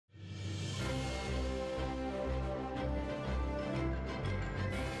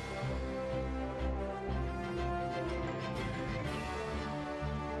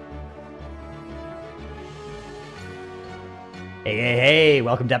Hey,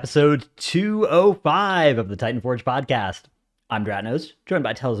 welcome to episode 205 of the Titanforge podcast. I'm Dratnos, joined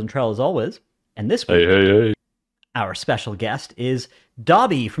by Tells and Trell as always. And this week, Hey. our special guest is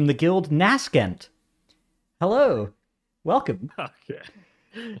Dobi from the guild Naskent. Hello, welcome. Okay.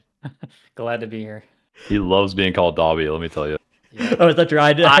 Glad to be here. He loves being called Dobby, let me tell you. Yeah. Oh, is that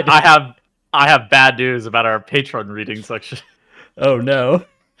right? I have bad news about our Patreon reading section. Oh, no.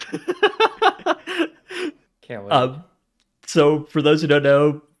 Can't wait. So, for those who don't know,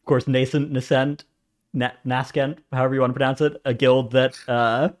 of course, Naskent, however you want to pronounce it, a guild that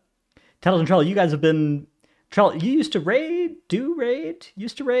Tells and Trell, you guys have been... Trell, you used to raid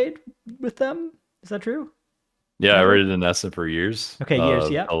with them? Is that true? Yeah, I raided in Essen for years. Okay, years,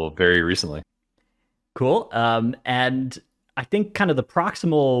 yeah. Oh, very recently. Cool. And I think kind of the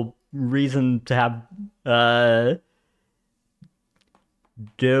proximal reason to have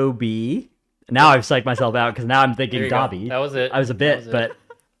Dobi. Now I've psyched myself out because now I'm thinking Dobby. That was it. I was a bit, but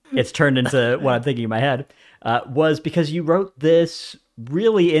it's turned into what I'm thinking in my head. Was because you wrote this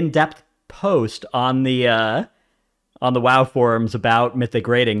really in-depth post on the WoW forums about mythic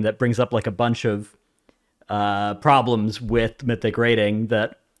raiding that brings up like a bunch of problems with mythic raiding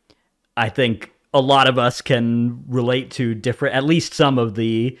that I think a lot of us can relate to at least some of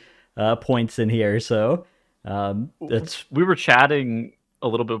the points in here. So we were chatting a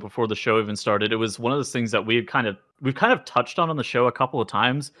little bit before the show even started. It was one of those things that we've kind of touched on the show a couple of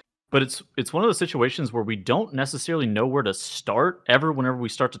times, but it's one of those situations where we don't necessarily know where to start whenever we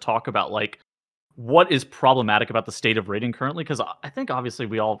start to talk about like what is problematic about the state of raiding currently, because I think obviously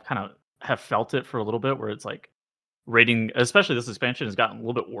we all kind of have felt it for a little bit where it's like raiding, especially this expansion, has gotten a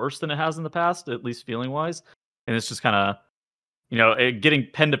little bit worse than it has in the past, at least feeling wise. And it's just kind of, getting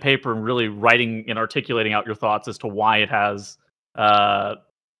pen to paper and really writing and articulating out your thoughts as to why it has,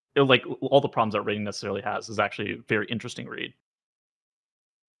 like all the problems that raiding necessarily has is actually a very interesting read.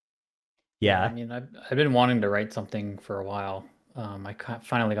 yeah. I mean, I've been wanting to write something for a while. I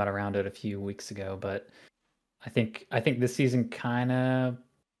finally got around to it a few weeks ago, but I think this season kind of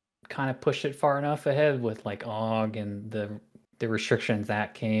pushed it far enough ahead with like AUG and the restrictions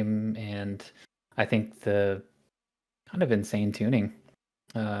that came, and I think the kind of insane tuning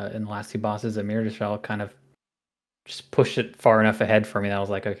in the last two bosses at Mirror Shell kind of just pushed it far enough ahead for me that I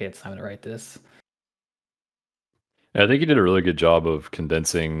was like, okay, it's time to write this. Yeah, I think you did a really good job of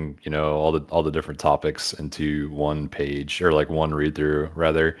condensing, all the different topics into one page or like one read through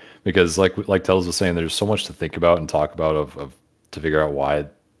rather, because like Tells was saying, there's so much to think about and talk about of to figure out why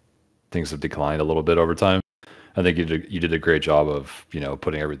things have declined a little bit over time. I think you did a great job of,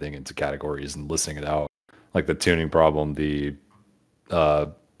 putting everything into categories and listing it out. Like the tuning problem, the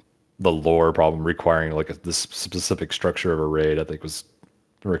lore problem requiring like this specific structure of a raid, I think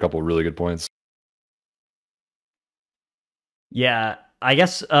there were a couple of really good points. Yeah, I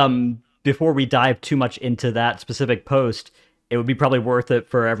guess before we dive too much into that specific post, it would be probably worth it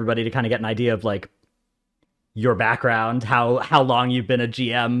for everybody to kind of get an idea of like your background, how long you've been a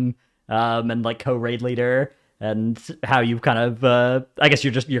GM and like co-raid leader, and how you've kind of I guess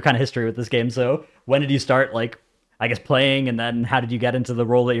your kind of history with this game. So when did you start like I guess playing, and then how did you get into the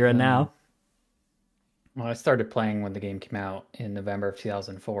role that you're in now? Well, I started playing when the game came out in November of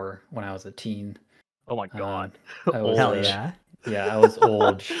 2004 when I was a teen. Oh my god. I was, Hell yeah. Yeah, I was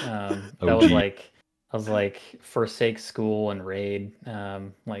old. That was OG. I was like forsake school and raid.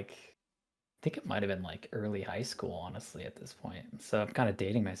 Like I think it might have been like early high school, honestly, at this point. So I'm kind of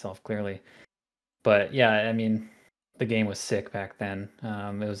dating myself clearly. But yeah, I mean, the game was sick back then.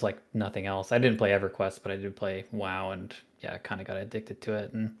 It was like nothing else. I didn't play EverQuest, but I did play WoW, and yeah, I kind of got addicted to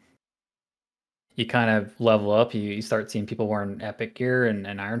it. And you kind of level up. You start seeing people wearing epic gear and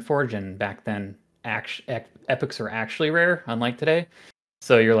Ironforge, and back then epics were actually rare, unlike today.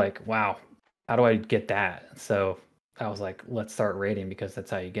 So you're like, wow, how do I get that? So I was like, let's start raiding, because that's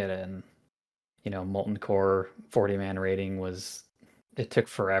how you get it. And Molten Core 40-man raiding it took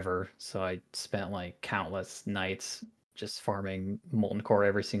forever. So I spent like countless nights just farming Molten Core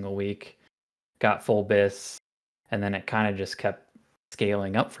every single week, got full bis, and then it kind of just kept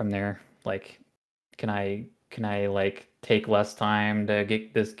scaling up from there. Like, can I like take less time to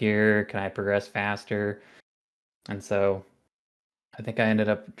get this gear? Can I progress faster? And so I think I ended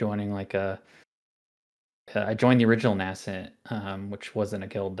up joining I joined the original Nascent, which wasn't a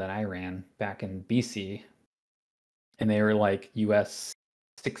guild that I ran back in BC. And they were like US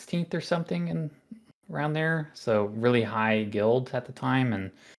 16th or something and around there. So really high guild at the time.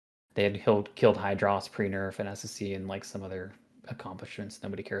 And they had killed Hydros pre-nerf and SSC and like some other accomplishments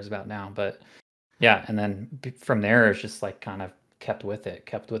nobody cares about now. But yeah, and then from there, it's just like kind of kept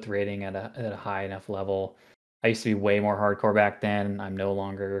with rating at a high enough level I used to be way more hardcore back then. I'm no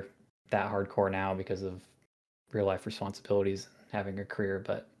longer that hardcore now because of real life responsibilities, having a career.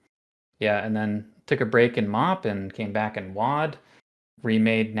 But yeah, and then took a break in MOP and came back in WAD,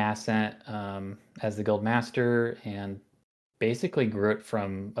 remade Nascent as the guild master, and basically grew it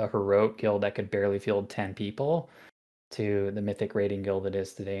from a heroic guild that could barely field 10 people to the mythic raiding guild it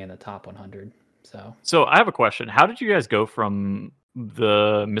is today in the top 100. So I have a question. How did you guys go from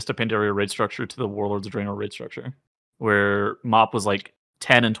the Mist of Pandaria raid structure to the Warlords of Draenor raid structure, where MOP was like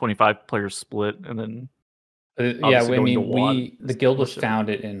 10 and 25 players split, and then yeah, I mean, the guild was different.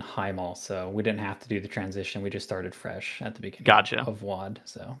 founded in Highmall, so we didn't have to do the transition. We just started fresh at the beginning Gotcha. of WAD.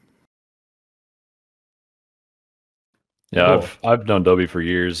 So yeah, cool. I've known Dobi for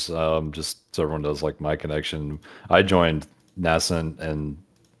years. Just so everyone knows, like my connection. I joined Nascent and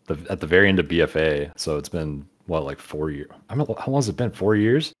at the very end of BFA, so it's been what, like 4 years. I don't know, how long has it been? 4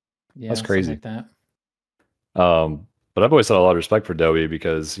 years? Yeah, that's crazy. like that. But I've always had a lot of respect for Dobi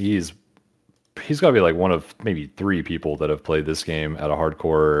because he's got to be like one of maybe 3 people that have played this game at a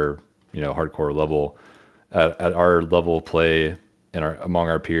hardcore level, at our level of play and among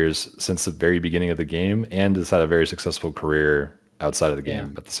our peers since the very beginning of the game, and has had a very successve career outside of the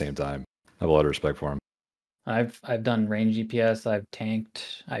game at the same time. I have a lot of respect for him. I've done range DPS, I've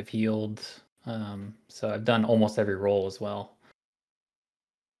tanked, I've healed, so I've done almost every role as well.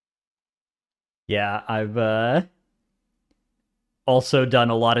 Yeah, I've also done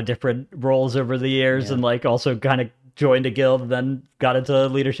a lot of different roles over the years, and like also kind of joined a guild and then got into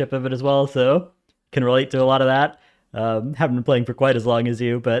leadership of it as well, so can relate to a lot of that. Haven't been playing for quite as long as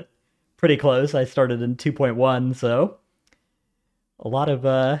you, but pretty close. I started in 2.1, so a lot of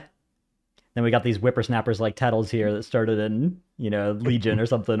then we got these whippersnappers like Tettles here that started in, Legion or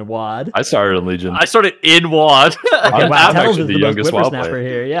something, WAD. I started in Legion. I started in WAD. Okay, wow, Tettles is the most youngest WAD whippersnapper player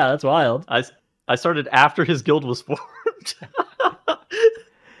here. Yeah, that's wild. I started after his guild was formed.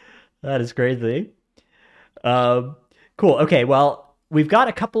 That is crazy. Cool. Okay, well, we've got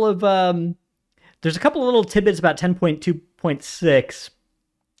a couple of there's a couple of little tidbits about 10.2.6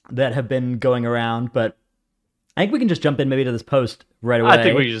 that have been going around, but I think we can just jump in maybe to this post right away. I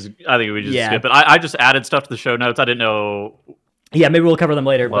think we just skip it. I just added stuff to the show notes. I didn't know. Yeah, maybe we'll cover them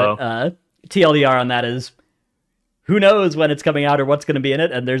later. Hello. But TLDR on that is, who knows when it's coming out or what's going to be in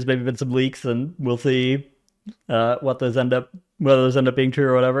it, and there's maybe been some leaks, and we'll see whether those end up being true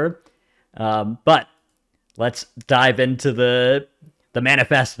or whatever. But let's dive into the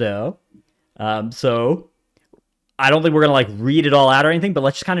manifesto. So I don't think we're gonna like read it all out or anything, but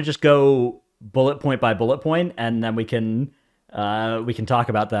let's just kind of go bullet point by bullet point, and then we can talk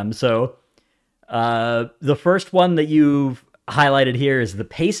about them. So the first one that you've highlighted here is the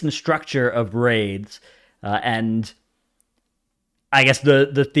pace and structure of raids, and I guess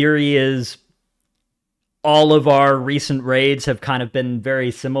the theory is all of our recent raids have kind of been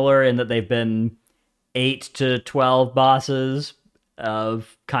very similar in that they've been 8 to 12 bosses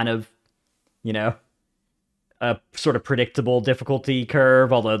of kind of, a sort of predictable difficulty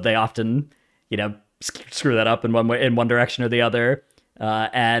curve, although they often, screw that up in one direction or the other.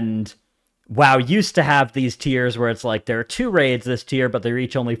 And WoW used to have these tiers where it's like there are 2 raids this tier, but they're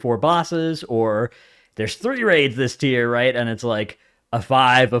each only 4 bosses, or there's 3 raids this tier, right? And it's like a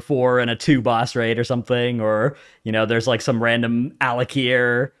 5, a 4, and a 2 boss raid or something, or there's like some random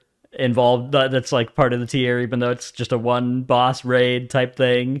Alakir involved that's like part of the tier, even though it's just a 1 boss raid type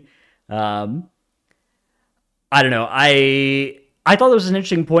thing. I don't know. I thought that was an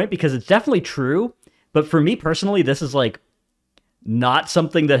interesting point because it's definitely true, but for me personally, this is like not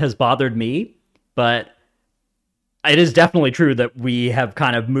something that has bothered me, but it is definitely true that we have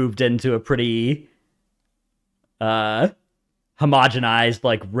kind of moved into a pretty homogenized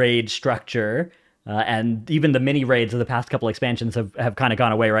like raid structure, and even the mini raids of the past couple expansions have kind of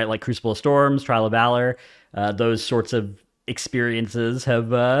gone away, right? Like Crucible of Storms, Trial of Valor, those sorts of experiences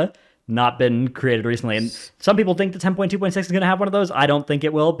have not been created recently. And some people think that 10.2.6 is going to have one of those. I don't think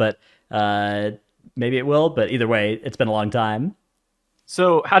it will, but maybe it will. But either way, it's been a long time.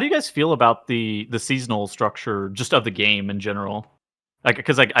 So how do you guys feel about the seasonal structure just of the game in general? Like,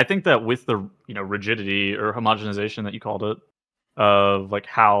 because I think that with the rigidity or homogenization that you called it, of like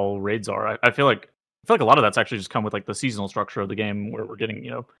how raids are, I feel like a lot of that's actually just come with like the seasonal structure of the game, where we're getting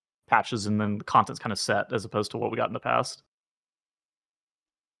patches and then the content's kind of set as opposed to what we got in the past.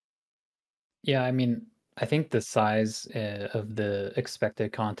 Yeah, I mean, I think the size of the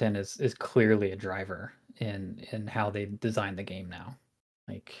expected content is clearly a driver in how they design the game now.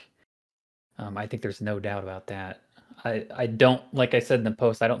 Like, I think there's no doubt about that. I don't, like I said in the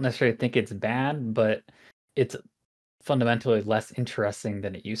post, I don't necessarily think it's bad, but it's fundamentally less interesting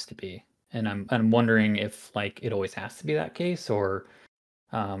than it used to be. And I'm wondering if like it always has to be that case, or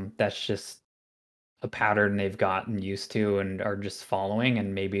that's just a pattern they've gotten used to and are just following,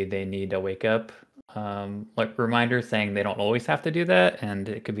 and maybe they need a wake up like reminder saying they don't always have to do that, and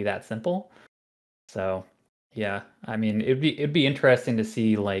it could be that simple. So yeah, I mean it'd be interesting to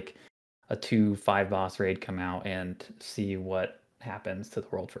see like a 2-5 boss raid come out and see what happens to the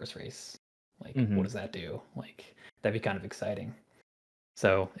world first race. Like what does that do? Like that'd be kind of exciting.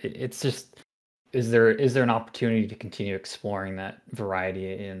 So it's just, is there an opportunity to continue exploring that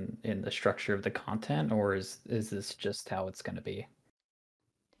variety in the structure of the content, or is this just how it's going to be?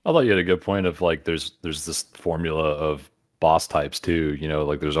 I thought you had a good point of like there's this formula of boss types too. You know,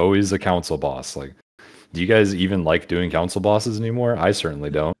 like there's always a council boss. Like, do you guys even like doing council bosses anymore? I certainly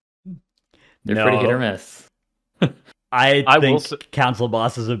don't. They're pretty hit or miss. I think council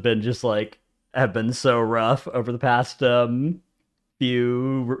bosses have been so rough over the past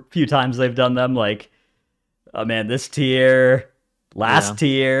few times they've done them. Like, oh man, this tier, last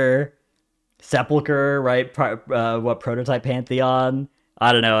tier, Sepulcher, right? What Prototype Pantheon?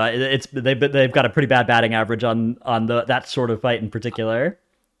 I don't know. They've got a pretty bad batting average on that sort of fight in particular.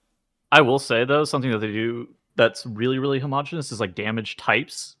 I will say though, something that they do that's really, really homogenous is like damage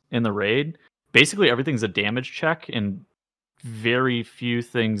types in the raid. Basically everything's a damage check, and very few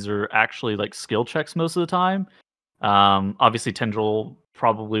things are actually like skill checks most of the time. Obviously Tendril,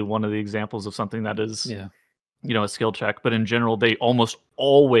 probably one of the examples of something that is a skill check, but in general they almost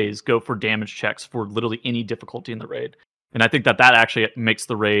always go for damage checks for literally any difficulty in the raid. And I think that actually makes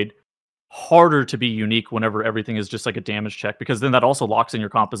the raid harder to be unique whenever everything is just like a damage check, because then that also locks in your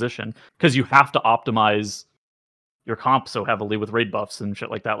composition, because you have to optimize your comp so heavily with raid buffs and shit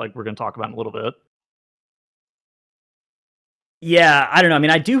like that, like we're going to talk about in a little bit. Yeah, I don't know. I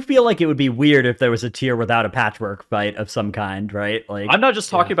mean, I do feel like it would be weird if there was a tier without a patchwork fight of some kind, right? Like, I'm not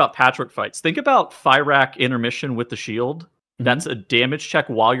just talking about patchwork fights. Think about Fyrak intermission with the shield. That's a damage check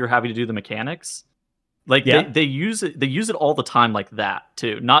while you're having to do the mechanics. Like they use it all the time like that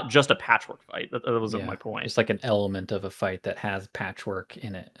too, not just a patchwork fight. That was my point. It's like an element of a fight that has patchwork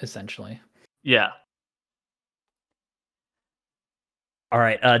in it, essentially. Yeah. All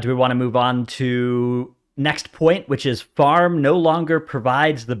right. Do we want to move on to next point, which is farm no longer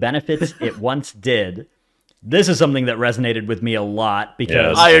provides the benefits it once did? This is something that resonated with me a lot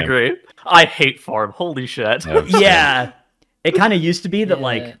because I agree. I hate farm. Holy shit. Yeah. It kind of used to be that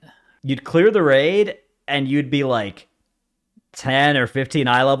like you'd clear the raid and you'd be like 10 or 15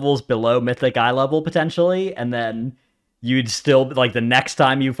 eye levels below mythic eye level potentially, and then you'd still, like, the next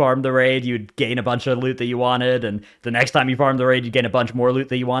time you farmed the raid, you'd gain a bunch of loot that you wanted, and the next time you farmed the raid, you'd gain a bunch more loot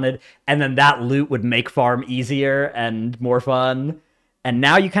that you wanted, and then that loot would make farm easier and more fun. And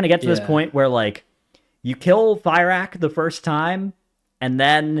now you kind of get to this point where, like, you kill Fyrak the first time, and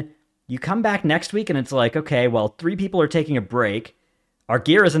then you come back next week, and it's like, okay, well, 3 people are taking a break. Our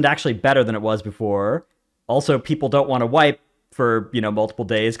gear isn't actually better than it was before. Also, people don't want to wipe for, multiple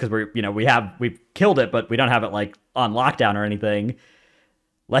days because we've killed it, but we don't have it like on lockdown or anything.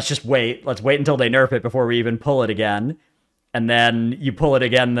 Let's just wait. Let's wait until they nerf it before we even pull it again. And then you pull it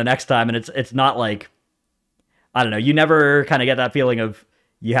again the next time, and it's not like, I don't know, you never kind of get that feeling of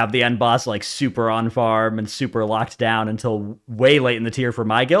you have the end boss like super on farm and super locked down until way late in the tier for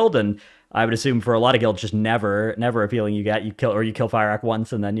my guild, and I would assume for a lot of guilds just never a feeling you get. You kill Fyrak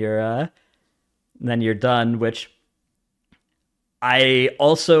once and then you're done, which I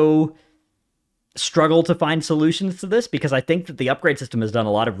also struggle to find solutions to this because I think that the upgrade system has done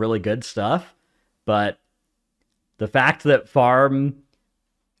a lot of really good stuff, but the fact that farm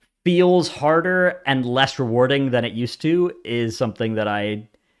feels harder and less rewarding than it used to is something that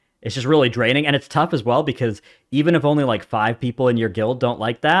it's just really draining. And it's tough as well because even if only like 5 people in your guild don't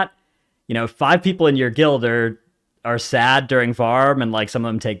like that, if 5 people in your guild are sad during farm and like some of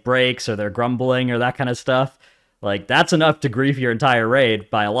them take breaks or they're grumbling or that kind of stuff, like that's enough to grief your entire raid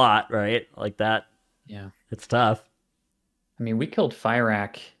by a lot, right? Like that. Yeah. It's tough. I mean, we killed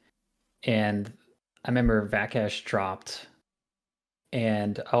Fyrak and I remember Vakesh dropped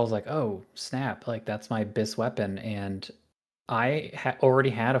and I was like, oh, snap. Like that's my bis weapon. And I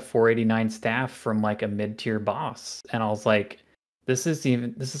already had a 489 staff from like a mid-tier boss. And I was like, this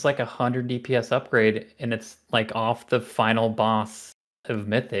is like 100 DPS upgrade, and it's like off the final boss of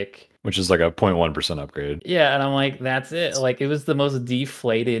Mythic, which is like a 0.1% upgrade. Yeah, and I'm like, that's it. Like it was the most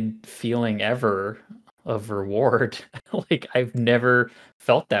deflated feeling ever of reward. Like I've never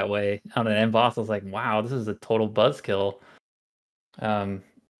felt that way on an end boss. I was like, wow, this is a total buzzkill.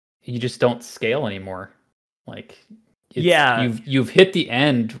 You just don't scale anymore. Like you've hit the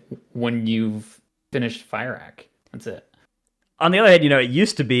end when you've finished Fyrak. That's it. On the other hand, it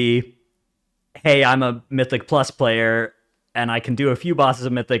used to be hey, I'm a Mythic Plus player and I can do a few bosses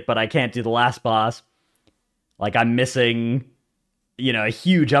of Mythic, but I can't do the last boss. Like I'm missing, a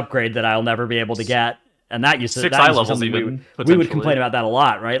huge upgrade that I'll never be able to get. And that used to 6 that eye used to be levels something even, we would potentially. complain about that a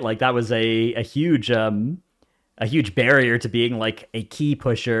lot, right? Like that was a huge barrier to being like a key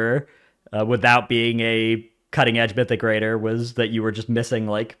pusher without being a cutting edge Mythic Raider, was that you were just missing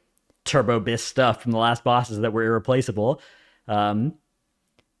like Turbo Bis stuff from the last bosses that were irreplaceable. So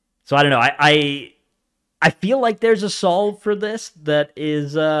I don't know. I feel like there's a solve for this that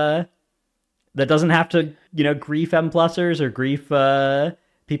is that doesn't have to grief M plussers or grief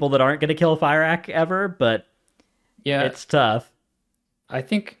people that aren't going to kill Fyrakk ever, but Yeah, it's tough. I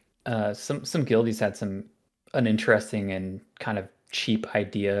think some guildies had an interesting and kind of cheap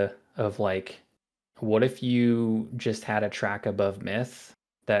idea of like, what if you just had a track above myth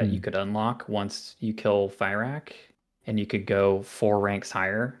that you could unlock once you kill Fyrakk, and you could go 4 ranks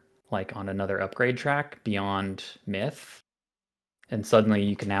higher, like on another upgrade track beyond myth, and suddenly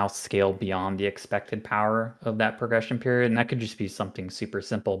you can now scale beyond the expected power of that progression period. And that could just be something super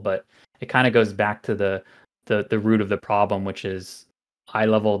simple, but it kind of goes back to the root of the problem, which is eye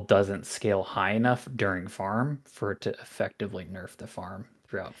level doesn't scale high enough during farm for it to effectively nerf the farm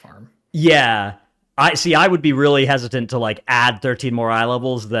throughout farm. Yeah. I would be really hesitant to like add 13 more eye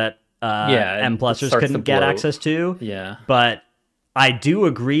levels that M plussers couldn't get access to. Yeah. But I do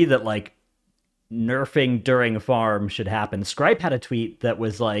agree that like nerfing during farm should happen. Scripe had a tweet that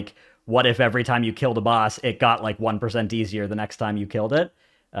was like, what if every time you killed a boss, it got like 1% easier the next time you killed it?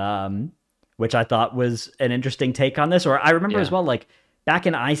 Which I thought was an interesting take on this. Or I remember as well, like back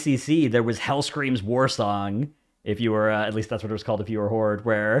in ICC, there was Hellscream's War Song, if you were, at least that's what it was called if you were Horde,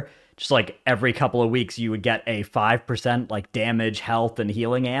 where just like every couple of weeks you would get a 5% like damage, health, and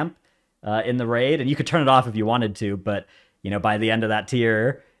healing amp in the raid. And you could turn it off if you wanted to, but by the end of that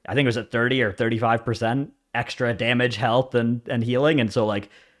tier, I think it was at 30 or 35% extra damage, health, and healing. And so like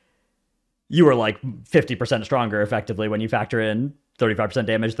you were like 50% stronger effectively when you factor in 35%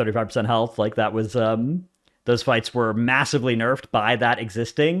 damage, 35% health. Like that was those fights were massively nerfed by that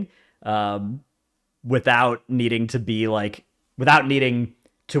existing without needing to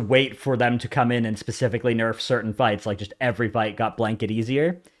wait for them to come in and specifically nerf certain fights. Like just every fight got blanket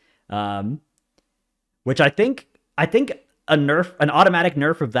easier. Which I think an automatic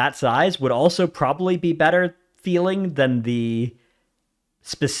nerf of that size would also probably be better feeling than the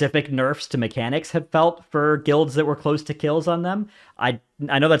specific nerfs to mechanics have felt for guilds that were close to kills on them. I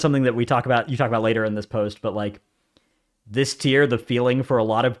know that's something that you talk about later in this post, but like this tier, the feeling for a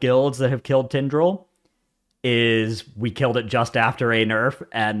lot of guilds that have killed Tindral is we killed it just after a nerf,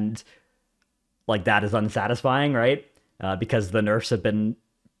 and like that is unsatisfying, right? Because the nerfs have been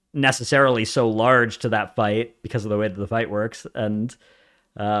necessarily so large to that fight because of the way that the fight works, and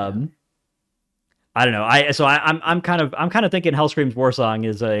I don't know. I'm kind of thinking Hellscream's War Song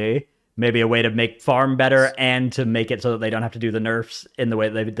is maybe a way to make farm better and to make it so that they don't have to do the nerfs in the way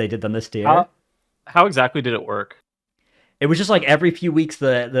they did them this tier. How exactly did it work? It was just like every few weeks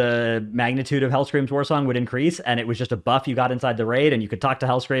the magnitude of Hellscream's War Song would increase, and it was just a buff you got inside the raid, and you could talk to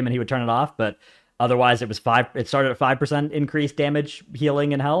Hellscream and he would turn it off, but otherwise it was 5. It started at 5% increased damage,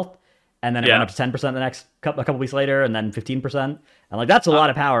 healing, and health, and then it went up to 10% the next a couple weeks later, and then 15%. And like that's a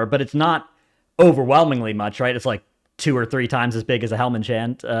lot of power, but it's not overwhelmingly much, right? It's like 2 or 3 times as big as a Helm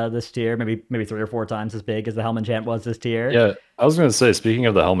Enchant this tier, maybe 3 or 4 times as big as the Helm Enchant was this tier. Yeah, I was gonna say, speaking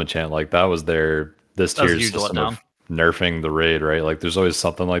of the Helm Enchant, like that was this tier's system of nerfing the raid, right? Like there's always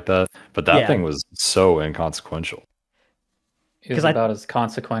something like that, but that thing was so inconsequential. It was about as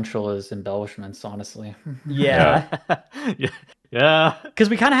consequential as embellishments, honestly. Yeah. Yeah. Because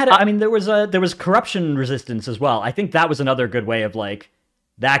we kind of had it. I mean, there was corruption resistance as well. I think that was another good way of like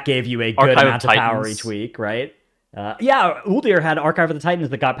that gave you a good amount of power each week, right? Uldir had Archive of the Titans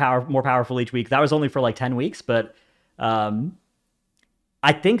that got more powerful each week. That was only for like 10 weeks, but I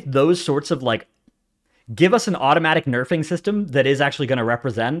think those sorts of like give us an automatic nerfing system that is actually going to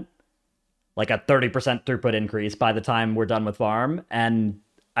represent like a 30% throughput increase by the time we're done with farm, and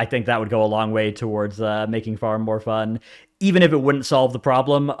I think that would go a long way towards making farm more fun, even if it wouldn't solve the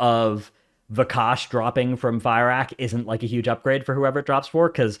problem of Vakash dropping from Fyrakk isn't like a huge upgrade for whoever it drops for,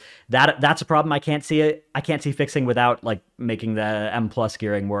 because that's a problem I can't see fixing without like making the M plus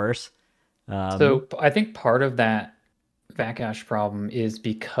gearing worse. So I think part of that Vakash problem is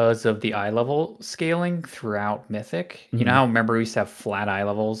because of the eye level scaling throughout Mythic. You know how remember we used to have flat eye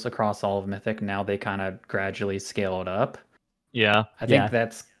levels across all of Mythic? Now they kind of gradually scale it up. Yeah. I think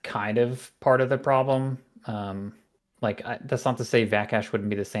that's kind of part of the problem. That's not to say Vakash wouldn't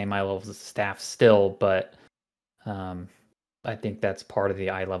be the same eye levels as staff still, but I think that's part of the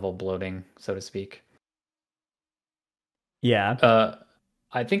eye level bloating, so to speak. Yeah.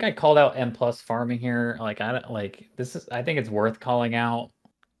 I think I called out M plus farming here. Like I don't like this is. I think it's worth calling out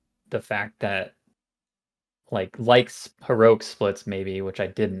the fact that likes heroic splits maybe, which I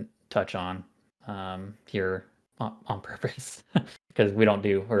didn't touch on here on purpose because we don't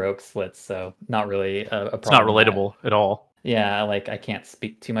do heroic splits, so not really a It's not problem. relatable at all. Yeah, like I can't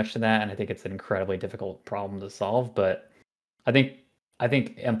speak too much to that, and I think it's an incredibly difficult problem to solve. But I think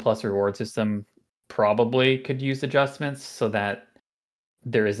M plus reward system probably could use adjustments so that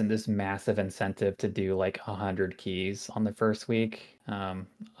there isn't this massive incentive to do like 100 keys on the first week. I'm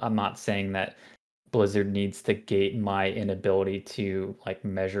not saying that Blizzard needs to gate my inability to like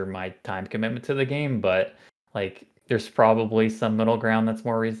measure my time commitment to the game, but like there's probably some middle ground that's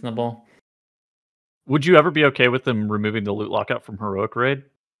more reasonable. Would you ever be okay with them removing the loot lockout from Heroic Raid?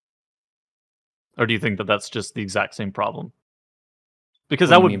 Or do you think that that's just the exact same problem? Because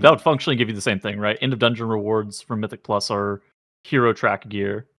What that do you would mean? that would functionally give you the same thing, right? End of dungeon rewards from Mythic Plus are hero track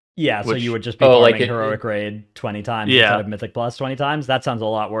gear. Yeah, so Which- you would just be Oh, farming like Heroic Raid 20 times Yeah. instead of Mythic Plus 20 times? That sounds a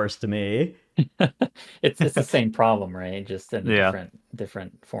lot worse to me. It's the same problem, right? Just in a Yeah.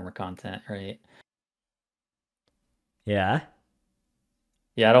 different form of content, right? Yeah.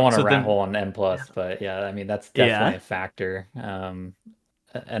 Yeah, I don't want to So rat then- hole on M plus, but yeah, I mean that's Yeah. definitely a factor.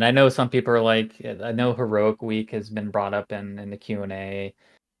 And I know some people are like, I know Heroic Week has been brought up in the Q&A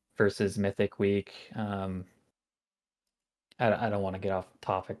versus Mythic Week. I don't want to get off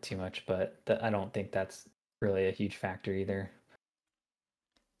topic too much, but I don't think that's really a huge factor either.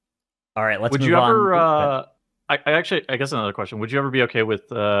 All right, let's would move you on. ever Go ahead. I guess another question. Would you ever be okay with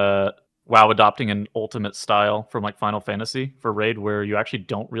WoW adopting an ultimate style from like Final Fantasy for Raid where you actually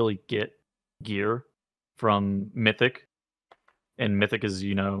don't really get gear from Mythic? And Mythic is,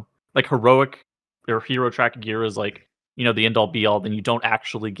 like heroic or hero track gear is like, the end all be all, then you don't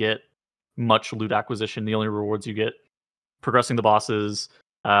actually get much loot acquisition. The only rewards you get progressing the bosses.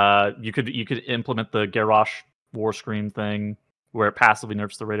 You could implement the Garrosh War Scream thing where it passively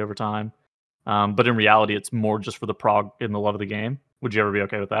nerfs the raid over time. But in reality, it's more just for the prog in the love of the game. Would you ever be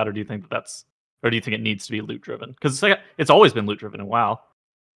okay with that, or do you think or do you think it needs to be loot driven? Because it's always been loot driven in WoW.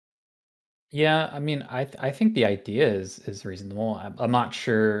 Yeah, I mean, I think the idea is reasonable. I'm not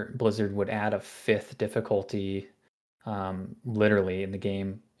sure Blizzard would add a fifth difficulty, literally in the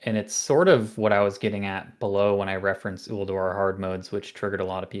game, and it's sort of what I was getting at below when I referenced Uldor hard modes, which triggered a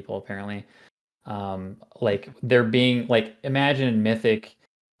lot of people apparently. Like there being like, imagine in Mythic,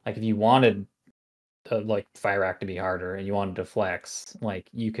 like if you wanted like Fire Act to be harder and you wanted to flex, like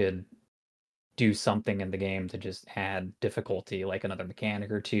you could do something in the game to just add difficulty, like another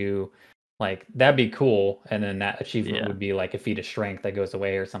mechanic or two. Like that'd be cool, and then that achievement Yeah. would be like a feat of strength that goes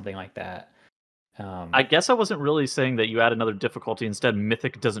away or something like that. I guess I wasn't really saying that you add another difficulty. Instead,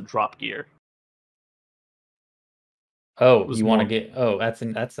 Mythic doesn't drop gear. Oh, was you want to more- get? Oh,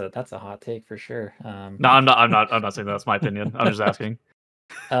 that's a hot take for sure. No, I'm not saying that's my opinion. I'm just asking.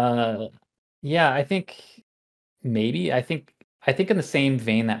 Yeah, I think maybe. I think in the same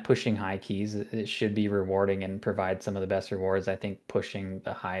vein that pushing high keys, it should be rewarding and provide some of the best rewards. I think pushing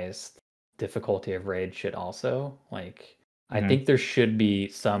the highest difficulty of raid should also like. I Mhm. think there should be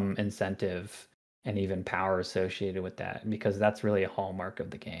some incentive and even power associated with that because that's really a hallmark of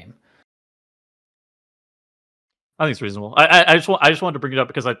the game. I think it's reasonable. I just wanted to bring it up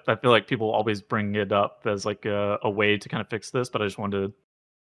because I feel like people always bring it up as like a way to kind of fix this, but I just wanted to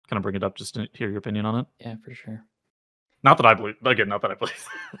kind of bring it up just to hear your opinion on it. Yeah, for sure. Not that I believe. Again, not that I believe.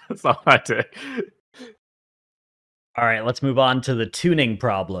 It's not my take. All right, let's move on to the tuning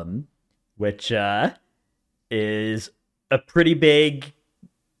problem, which is a pretty big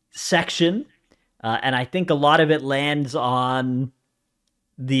section, and I think a lot of it lands on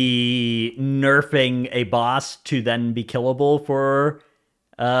the nerfing a boss to then be killable for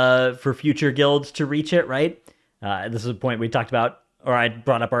future guilds to reach it. Right? This is a point we talked about, or I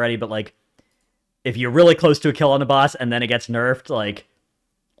brought up already, but like, if you're really close to a kill on a boss and then it gets nerfed, like,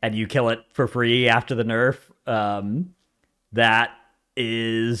 and you kill it for free after the nerf, that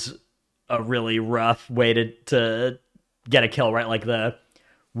is a really rough way to get a kill, right? Like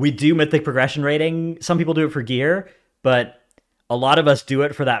we do mythic progression rating. Some people do it for gear, but a lot of us do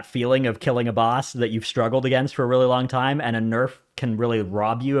it for that feeling of killing a boss that you've struggled against for a really long time, and a nerf can really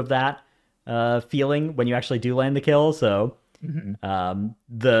rob you of that feeling when you actually do land the kill. So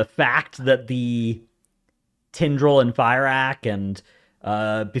the fact that the Tindril and Firac,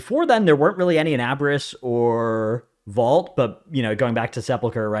 and before then there weren't really any in Abyss or Vault, but going back to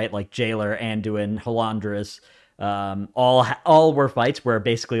Sepulchre, right? Like Jailer, Anduin, Halandris, all were fights where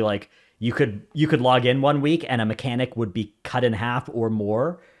basically like you could log in one week and a mechanic would be cut in half or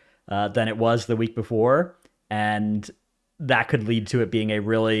more than it was the week before, and that could lead to it being a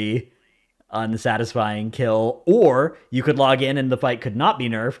really unsatisfying kill. Or you could log in and the fight could not be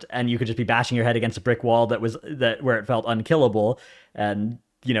nerfed, and you could just be bashing your head against a brick wall where it felt unkillable. And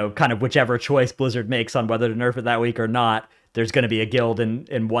kind of whichever choice Blizzard makes on whether to nerf it that week or not, there's going to be a guild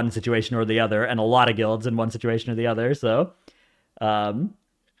in one situation or the other, and a lot of guilds in one situation or the other. So I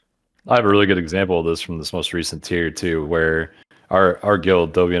have a really good example of this from this most recent tier too, where our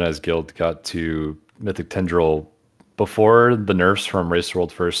guild, Dobi and I's guild, got to Mythic Tendril before the nerfs from Race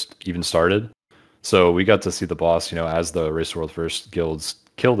World First even started. So we got to see the boss, as the Race World First guilds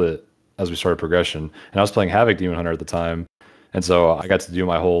killed it as we started progression. And I was playing Havoc Demon Hunter at the time. And so I got to do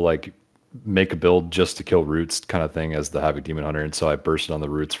my whole make a build just to kill roots kind of thing as the Havoc Demon Hunter. And so I bursted on the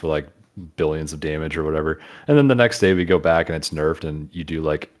roots for billions of damage or whatever. And then the next day we go back and it's nerfed and you do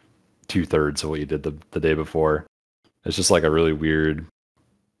 2/3 of what you did the day before. It's just a really weird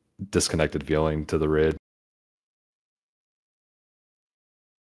disconnected feeling to the raid.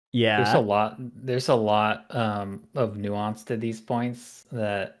 yeah, There's a lot of nuance to these points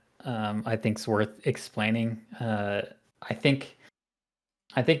that I think's worth explaining. I think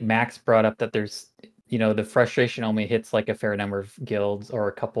Max brought up that there's the frustration only hits a fair number of guilds or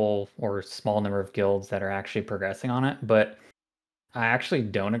a couple or small number of guilds that are actually progressing on it, but I actually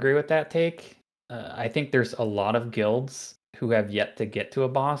don't agree with that take. I think there's a lot of guilds who have yet to get to a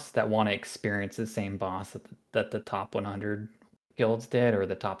boss that want to experience the same boss that the top 100 guilds did or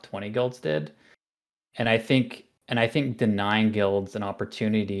the top 20 guilds did. And I think denying guilds an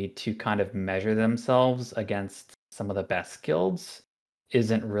opportunity to kind of measure themselves against some of the best guilds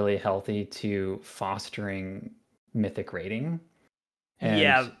isn't really healthy to fostering mythic rating. And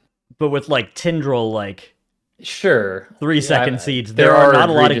yeah, but with Tindril, sure, 3-second seeds, there are not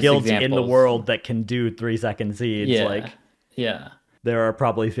a lot of guilds in the world that can do 3-second seeds. Yeah, there are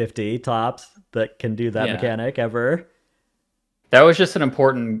probably 50 tops that can do that mechanic ever. That was just an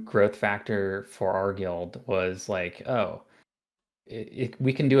important growth factor for our guild, was we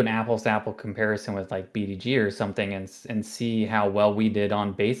can do an apples to apple comparison with BDG or something and see how well we did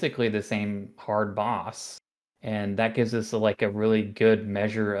on basically the same hard boss. And that gives us a really good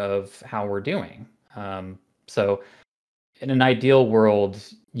measure of how we're doing. So in an ideal world,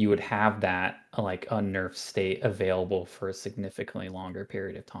 you would have that unnerfed state available for a significantly longer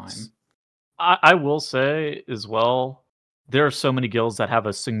period of time. I will say as well, there are so many guilds that have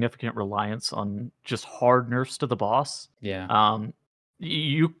a significant reliance on just hard nerfs to the boss. Yeah.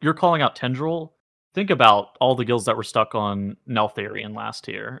 You're calling out Tendril. Think about all the guilds that were stuck on Neltharion last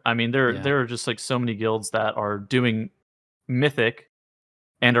year. I mean, there are just so many guilds that are doing mythic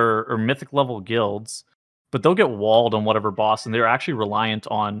and are mythic level guilds, but they'll get walled on whatever boss, and they're actually reliant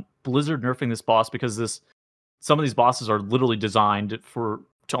on Blizzard nerfing this boss because some of these bosses are literally designed to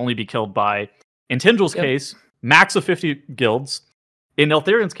only be killed by, in Tendril's case, max of 50 guilds. In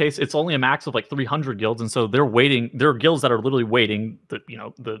Neltharion's case, it's only a max of 300 guilds, and so they're waiting. There are guilds that are literally waiting.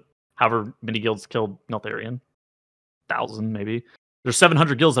 The however many guilds killed Neltharion, 1,000 maybe. There's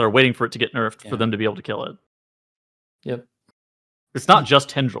 700 guilds that are waiting for it to get nerfed for them to be able to kill it. Yep. It's not just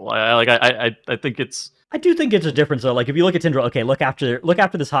Tendril. I think it's. I do think it's a difference though. If you look at Tindril, okay, look after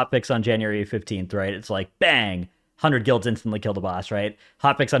this hotfix on January 15th, right? It's bang, 100 guilds instantly kill the boss, right?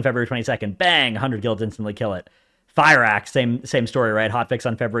 Hotfix on February 22nd, bang, 100 guilds instantly kill it. Fire Axe, same story, right? Hotfix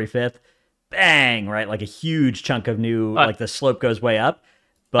on February 5th, bang, right? A huge chunk of new, the slope goes way up.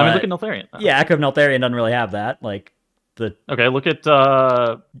 But look at Neltharion. Yeah, Echo of Neltharion doesn't really have that. Okay, look at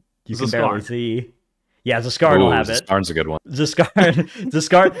you can barely see. Yeah, Zaskarn will have it. Zaskarn's a good one.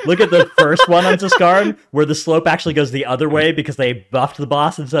 Zaskarn. Look at the first one on Zaskarn, where the slope actually goes the other way because they buffed the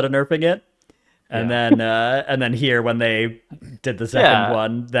boss instead of nerfing it. And then here, when they did the second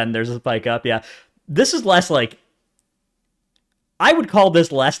one, then there's a spike up. Yeah, this is less I would call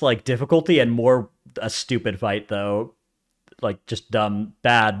this less difficulty and more a stupid fight, though. Just dumb,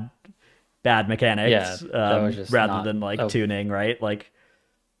 bad mechanics. Rather than tuning, right?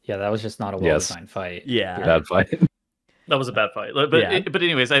 Yeah, that was just not a well-designed fight. Yeah, bad fight. That was a bad fight. But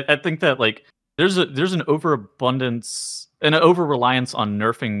anyways, I think that there's an overabundance and an over-reliance on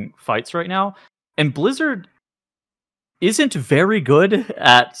nerfing fights right now, and Blizzard isn't very good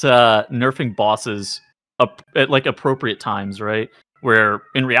at nerfing bosses at appropriate times, right? Where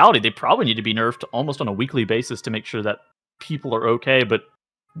in reality they probably need to be nerfed almost on a weekly basis to make sure that people are okay, but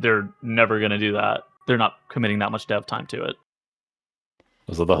they're never going to do that. They're not committing that much dev time to it.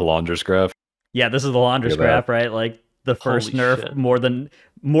 Was it the Halandras graph? Yeah, this is the Halandras graph, right? The first Holy nerf shit. more than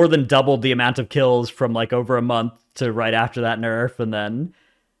doubled the amount of kills from over a month to right after that nerf, and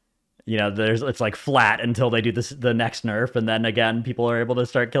it's like flat until they do the next nerf, and then again people are able to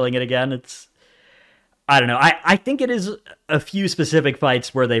start killing it again. I don't know. I think it is a few specific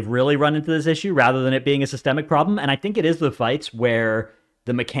fights where they've really run into this issue rather than it being a systemic problem, and I think it is the fights where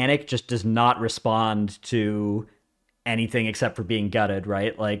the mechanic just does not respond to anything except for being gutted,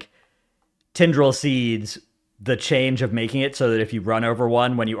 right? Like Tindral Seeds, the change of making it so that if you run over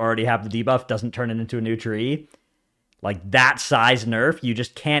one when you already have the debuff, doesn't turn it into a new tree. Like that size nerf, you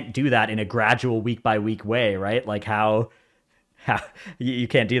just can't do that in a gradual week by week way, right? Like how you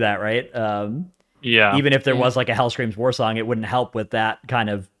can't do that, right? Yeah. Even if there was like a Hellscream's Warsong, it wouldn't help with that kind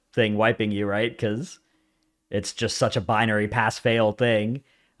of thing wiping you, right? Because it's just such a binary pass-fail thing.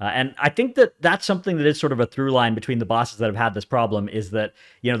 And I think that's something that is sort of a through line between the bosses that have had this problem is that,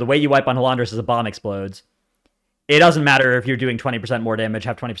 the way you wipe on Halandris is a bomb explodes. It doesn't matter if you're doing 20% more damage,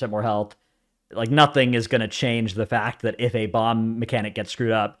 have 20% more health. Like, nothing is going to change the fact that if a bomb mechanic gets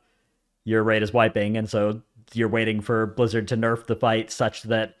screwed up, your raid is wiping, and so you're waiting for Blizzard to nerf the fight such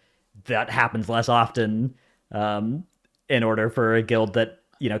that happens less often in order for a guild that,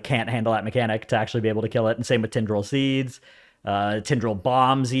 can't handle that mechanic to actually be able to kill it. And same with Tindral Seeds, Tindral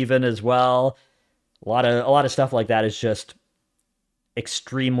Bombs even as well. A lot of stuff like that is just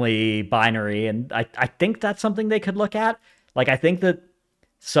extremely binary, and I think that's something they could look at. Like, I think that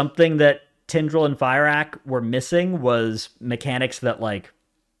something that Tindral and Fireack were missing was mechanics that, like,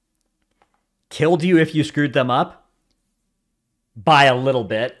 killed you if you screwed them up by a little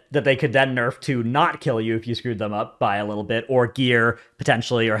bit, that they could then nerf to not kill you if you screwed them up by a little bit, or gear,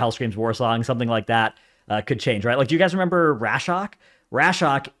 potentially, or Hellscream's Warsong, something like that could change, right? Like, do you guys remember Rashok?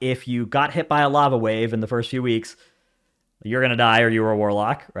 Rashok, if you got hit by a lava wave in the first few weeks, you're going to die or you were a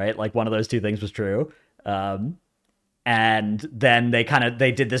warlock, right? Like, one of those two things was true. And then they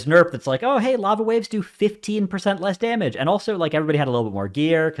did this nerf that's like, oh, hey, lava waves do 15% less damage. And also, like, everybody had a little bit more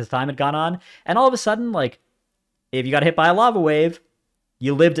gear because time had gone on. And all of a sudden, like, if you got hit by a lava wave,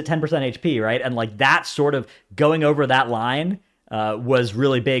 you lived at 10% HP, right? And, like, that sort of going over that line was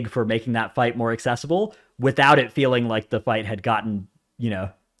really big for making that fight more accessible without it feeling like the fight had gotten,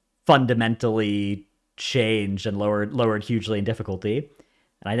 fundamentally changed and lowered hugely in difficulty.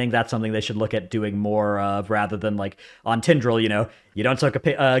 And I think that's something they should look at doing more of, rather than, like, on Tindral, you don't soak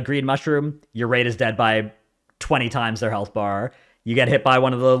a green mushroom, your raid is dead by 20 times their health bar. You get hit by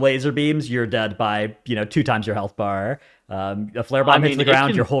one of the laser beams, you're dead by, 2 times your health bar. A flare bomb hits the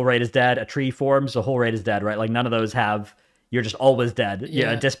ground, your whole raid is dead. A tree forms, the whole raid is dead, right? Like, none of those you're just always dead.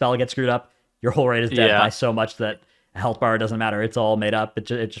 Yeah. A dispel gets screwed up, your whole raid is dead by so much that a health bar doesn't matter. It's all made up. It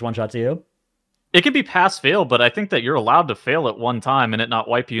just one-shots you. It could be pass-fail, but I think that you're allowed to fail at one time and it not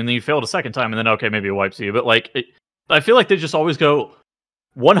wipe you, and then you fail it a second time, and then, okay, maybe it wipes you. But, like, I feel like they just always go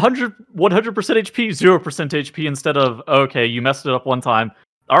 100% HP, 0% HP, instead of, okay, you messed it up one time.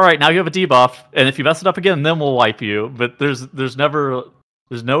 All right, now you have a debuff, and if you mess it up again, then we'll wipe you. But there's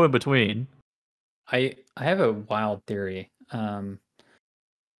no in between. I have a wild theory. I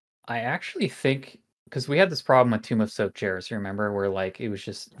actually think, because we had this problem with Tomb of Soaked Chairs, you remember, where, like, it was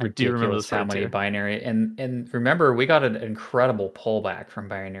just ridiculous how many binary, and remember, we got an incredible pullback from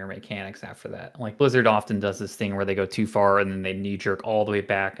binary mechanics after that. Like, Blizzard often does this thing where they go too far and then they knee jerk all the way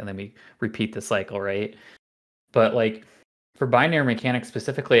back, and then we repeat the cycle, right? But, like, for binary mechanics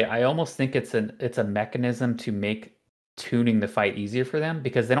specifically, I almost think it's a mechanism to make tuning the fight easier for them,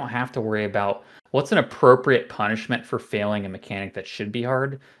 because they don't have to worry about what's an appropriate punishment for failing a mechanic that should be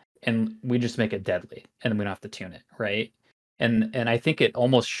hard, and we just make it deadly, and we don't have to tune it, right? And I think it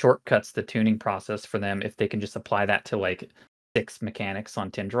almost shortcuts the tuning process for them if they can just apply that to, like, 6 mechanics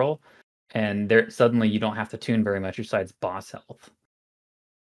on Tindral, and there suddenly you don't have to tune very much besides boss health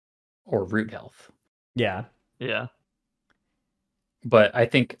or root health. Yeah. But I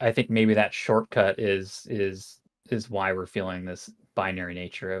think maybe that shortcut is why we're feeling this binary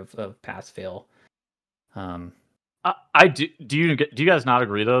nature of pass fail. I do. Do you guys not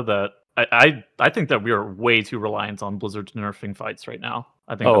agree, though, that I think that we are way too reliant on Blizzard nerfing fights right now?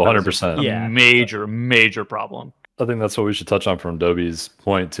 I think 100%. Yeah, major problem. I think that's what we should touch on from Dobi's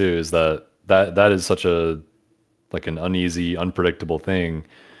point too, is that is such an uneasy, unpredictable thing,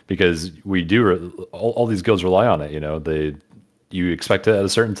 because we do all these guilds rely on it. You expect it at a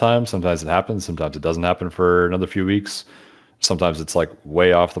certain time. Sometimes it happens. Sometimes it doesn't happen for another few weeks. Sometimes it's, like,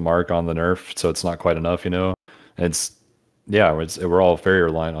 way off the mark on the nerf, so it's not quite enough. We're all very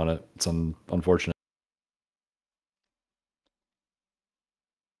reliant on it. It's unfortunate.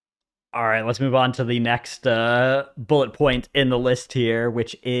 All right, let's move on to the next bullet point in the list here,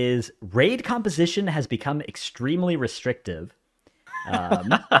 which is raid composition has become extremely restrictive.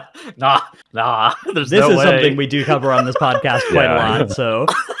 Nah. There's This no is way. something we do cover on this podcast quite a Yeah. lot, so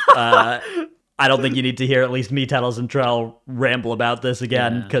I don't think you need to hear at least me, Tettles, and Trell ramble about this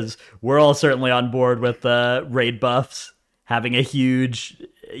again, Yeah. because we're all certainly on board with raid buffs having a huge,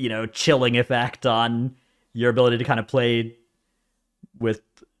 chilling effect on your ability to kind of play with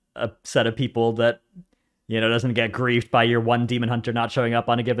a set of people that doesn't get griefed by your one demon hunter not showing up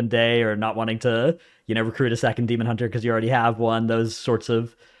on a given day, or not wanting to recruit a second demon hunter because you already have one. Those sorts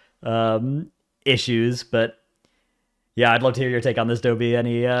of issues. But yeah, I'd love to hear your take on this,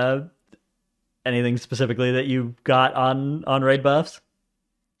 Dobi. Anything specifically that you got on raid buffs?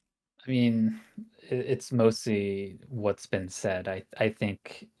 I mean, it's mostly what's been said. I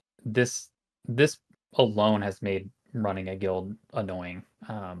think this alone has made running a guild annoying,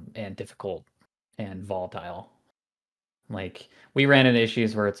 and difficult and volatile. Like, we ran into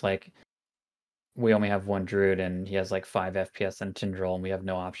issues where it's like we only have one druid and he has like 5 FPS and Tindril, and we have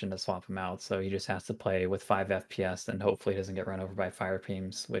no option to swap him out, so he just has to play with 5 FPS and hopefully he doesn't get run over by fire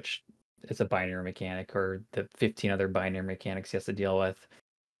beams, which is a binary mechanic, or the 15 other binary mechanics he has to deal with.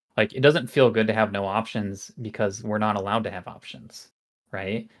 Like, it doesn't feel good to have no options because we're not allowed to have options,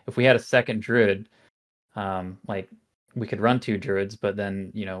 right? If we had a second druid, like, we could run 2 druids, but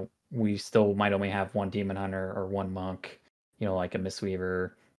then we still might only have 1 demon hunter or 1 monk, like a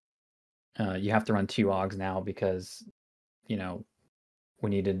mistweaver. You have to run 2 augs now because we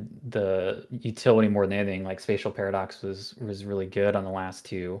needed the utility more than anything. Like, spatial paradox was really good on the last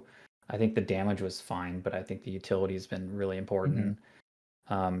 2. I think the damage was fine, but I think the utility has been really important.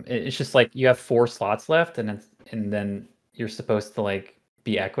 It's just like you have 4 slots left, and then you're supposed to like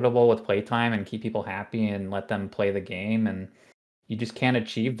be equitable with playtime and keep people happy and let them play the game, and you just can't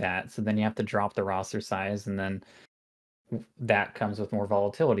achieve that. So then you have to drop the roster size, and then that comes with more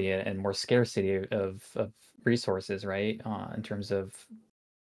volatility and more scarcity of resources, right? In terms of,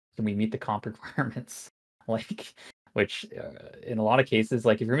 can we meet the comp requirements? Like, which in a lot of cases,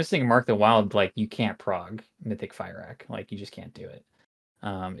 like if you're missing Mark the Wild, like you can't prog Mythic Fire Rack, like you just can't do it.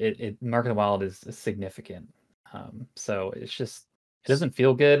 Mark of the Wild is significant. So it's just, it doesn't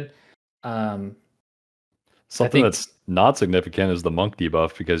feel good. Something that's not significant is the monk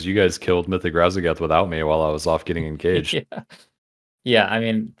debuff, because you guys killed Mythic Razageth without me while I was off getting engaged. Yeah. I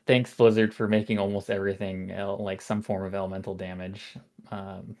mean, thanks Blizzard for making almost everything like some form of elemental damage.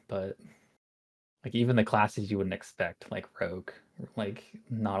 But like even the classes you wouldn't expect, like Rogue, like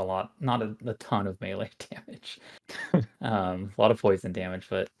not a ton of melee damage. A lot of poison damage,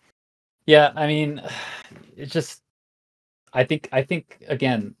 but yeah, I mean, it's just, I think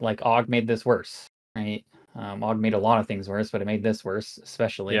again, like Og made this worse, right? Og made a lot of things worse, but it made this worse,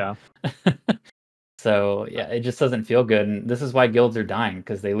 especially. Yeah. So yeah, it just doesn't feel good, and this is why guilds are dying,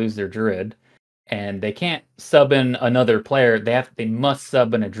 because they lose their druid, and they can't sub in another player. They must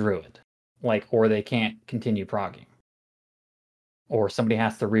sub in a druid, like, or they can't continue progging, or somebody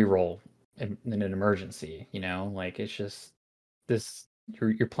has to reroll in an emergency. Like, it's just this.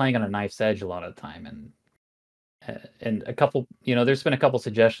 You're playing on a knife's edge a lot of the time, and a couple, there's been a couple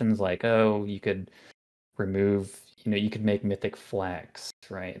suggestions like, oh, you could remove, you could make Mythic Flex,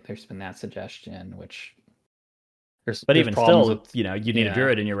 right? There's been that suggestion, which there's even problems still, with, you need a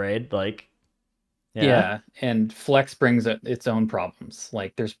druid in your raid, like. Yeah, and Flex brings its own problems.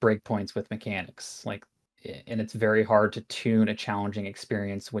 Like, there's breakpoints with mechanics, like, and it's very hard to tune a challenging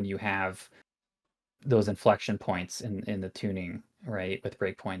experience when you have those inflection points in the tuning, right, with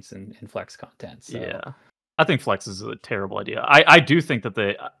breakpoints and Flex content. So yeah, I think Flex is a terrible idea. I do think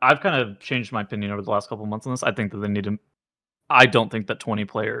that I've kind of changed my opinion over the last couple of months on this. I think that they need to. I don't think that 20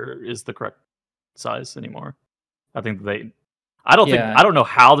 player is the correct size anymore. I think that I don't know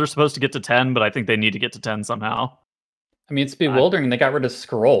how they're supposed to get to 10, but I think they need to get to 10 somehow. I mean, it's bewildering. They got rid of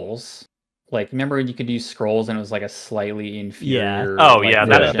scrolls. Like, remember when you could use scrolls and it was like a slightly inferior. Oh, like, yeah,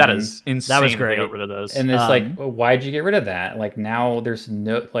 that is insane. That was great. They got rid of those. And it's like, well, why'd you get rid of that? Like, now there's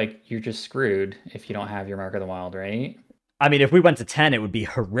no, like, you're just screwed if you don't have your Mark of the Wild, right? I mean, if we went to 10, it would be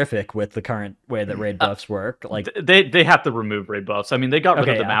horrific with the current way that raid buffs work. Like, they have to remove raid buffs. I mean, they got rid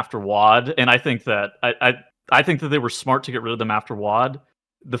of them after WoD, and I think that I think that they were smart to get rid of them after WoD.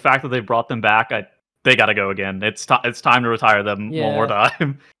 The fact that they brought them back, they got to go again. It's time to retire them one more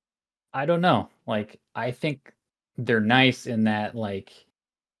time. I don't know. Like, I think they're nice in that, like,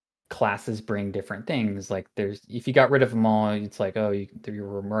 classes bring different things. Like, if you got rid of them all, it's like, oh, you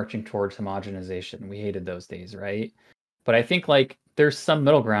were marching towards homogenization. We hated those days, right? But I think, like, there's some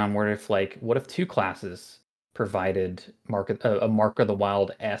middle ground where what if 2 classes provided a Mark of the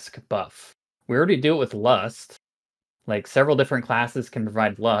Wild-esque buff? We already do it with Lust. Like, several different classes can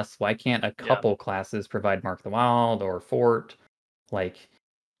provide Lust. Why can't a couple classes provide Mark of the Wild or Fort? like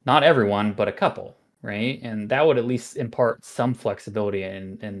not everyone, but a couple, right? And that would at least impart some flexibility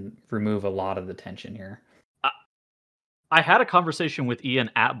and remove a lot of the tension here. I had a conversation with Ian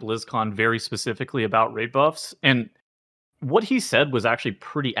at BlizzCon very specifically about raid buffs, and what he said was actually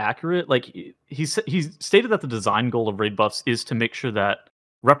pretty accurate. Like he stated that the design goal of raid buffs is to make sure that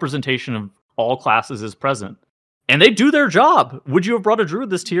representation of all classes is present, and they do their job. Would you have brought a druid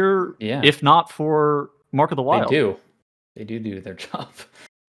this tier if not for Mark of the Wild? They do their job.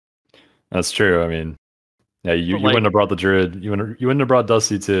 That's true. I mean, yeah, you wouldn't have brought the druid. You wouldn't have brought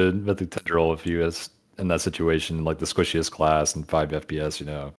Dusty to Mythic Tendril if he was in that situation, like the squishiest class and 5 FPS. You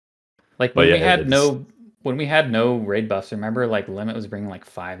know, like when we had no raid buffs. Remember, like Limit was bringing like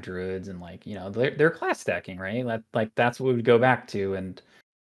 5 druids, and like they're class stacking, right? Like that's what we would go back to, and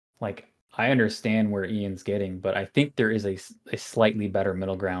like I understand where Ian's getting, but I think there is a slightly better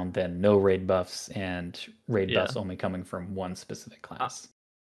middle ground than no raid buffs and raid buffs only coming from one specific class.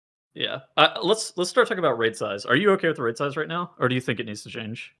 Yeah. Let's start talking about raid size. Are you okay with the raid size right now, or do you think it needs to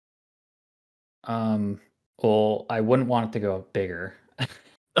change? Well, I wouldn't want it to go bigger.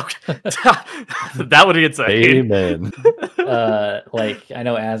 Okay. That would be insane. Amen. Like I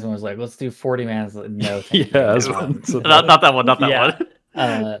know Asmon was like, let's do 40 man. No, thank yeah, you. Not that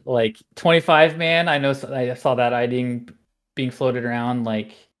one. Like 25 man. I know I saw that idea being floated around.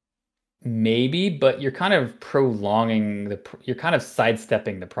 Like maybe, but you're kind of prolonging you're kind of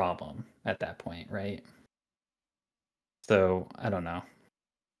sidestepping the problem at that point, right? So I don't know.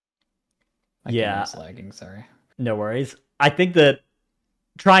 It's lagging. Sorry. No worries. I think that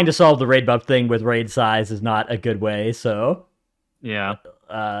trying to solve the raid buff thing with raid size is not a good way. So yeah,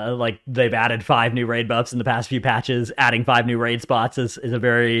 like they've added 5 new raid buffs in the past few patches. Adding 5 new raid spots is a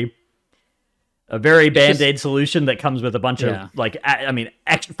very band-aid solution that comes with a bunch of like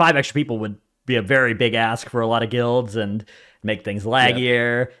 5 extra people would be a very big ask for a lot of guilds and make things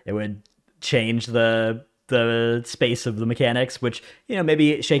laggier. It would change the space of the mechanics, which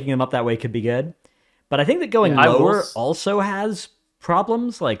maybe shaking them up that way could be good. But I think that going lower also has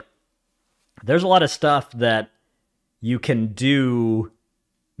problems. Like there's a lot of stuff that you can do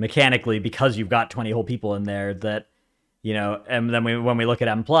mechanically because you've got 20 whole people in there that and then when we look at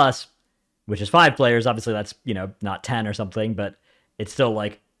M+, which is 5 players, obviously that's not 10 or something, but it's still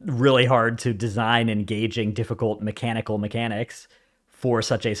like really hard to design engaging difficult mechanics for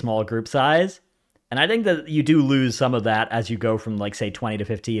such a small group size. And I think that you do lose some of that as you go from like say 20 to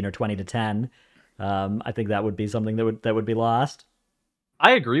 15 or 20 to 10. I think that would be something that would be lost.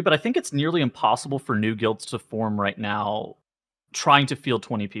 I agree, but I think it's nearly impossible for new guilds to form right now trying to field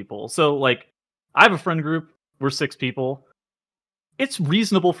 20 people. So like I have a friend group, we're 6 people. It's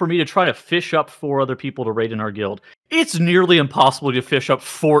reasonable for me to try to fish up 4 other people to raid in our guild. It's nearly impossible to fish up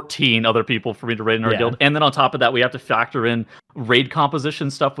 14 other people for me to raid in our guild. And then on top of that, we have to factor in raid composition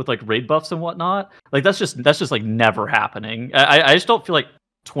stuff with like raid buffs and whatnot. Like that's just like never happening. I just don't feel like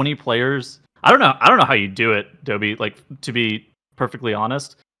 20 players. I don't know how you do it, Dobi. Like to be perfectly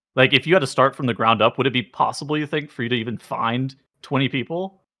honest, like if you had to start from the ground up, would it be possible, you think, for you to even find 20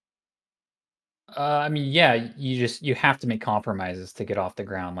 people? I mean, yeah, you have to make compromises to get off the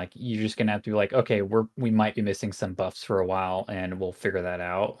ground. Like you're just gonna have to be like, okay, we might be missing some buffs for a while, and we'll figure that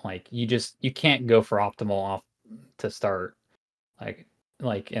out. Like you can't go for optimal off to start.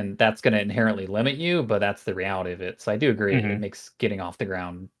 Like, and that's gonna inherently limit you, but that's the reality of it. So I do agree, it makes getting off the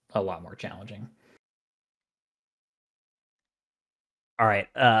ground a lot more challenging. All right,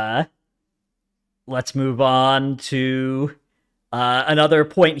 let's move on to another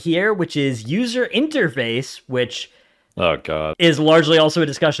point here, which is user interface, which is largely also a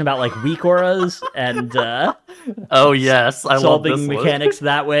discussion about like weak auras and oh yes, I solving love this mechanics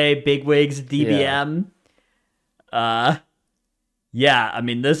that way. Bigwigs, DBM. I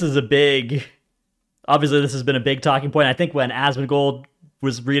mean, this is obviously this has been a big talking point. I think when Asmongold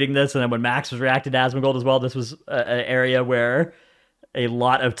was reading this, and then when Max was reacting to Asmongold as well, this was an area where a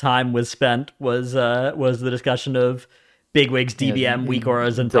lot of time was spent. Was the discussion of Bigwigs, DBM, weak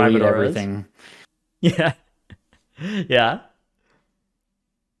auras, and private auras. Everything. Yeah.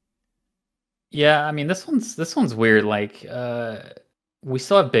 Yeah, I mean this one's weird. Like we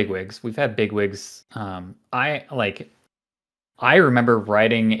still have bigwigs. We've had bigwigs. I remember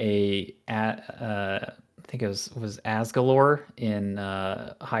writing I think it was Asgalore in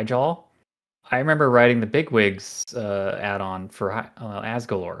Highjaw. I remember writing the bigwigs add-on for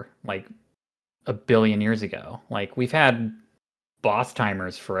Asgalore like a billion years ago. Like we've had boss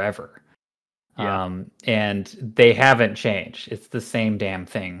timers forever. And they haven't changed. It's the same damn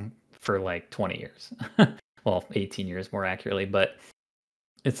thing for like 20 years. Well, 18 years more accurately, but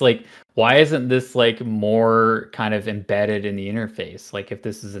It's like, why isn't this like more kind of embedded in the interface? Like if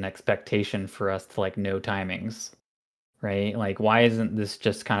this is an expectation for us to like know timings, right? Like why isn't this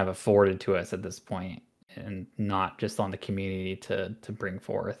just kind of afforded to us at this point and not just on the community to bring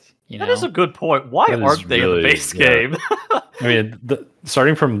forth, you know? That is a good point. Why That is aren't they in the really- base yeah. game? I mean,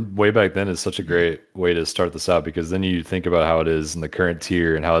 starting from way back then is such a great way to start this out, because then you think about how it is in the current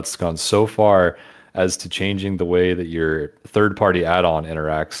tier and how it's gone so far as to changing the way that your third-party add-on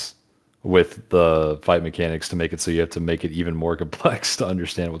interacts with the fight mechanics to make it so you have to make it even more complex to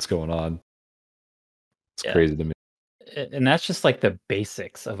understand what's going on. It's Yeah. crazy to me. And that's just like the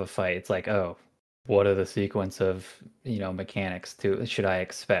basics of a fight. It's like, oh, what are the sequence of, you know, mechanics should I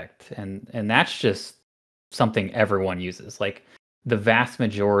expect? And that's just something everyone uses. Like the vast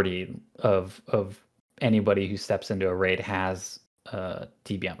majority of anybody who steps into a raid has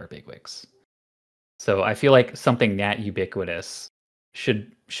DBM or bigwigs. So I feel like something that ubiquitous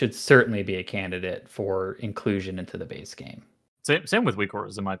should certainly be a candidate for inclusion into the base game. Same with weak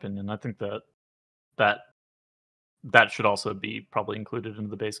auras, in my opinion. I think that should also be probably included into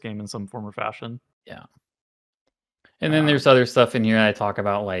the base game in some form or fashion. Yeah. And then there's other stuff in here I talk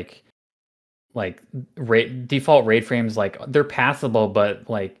about, like default raid frames. Like they're passable, but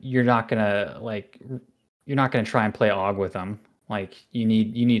like you're not gonna try and play AUG with them. Like you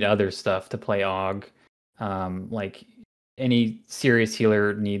need other stuff to play AUG. Like any serious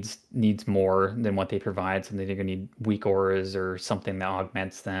healer needs more than what they provide. So they're gonna need weak auras or something that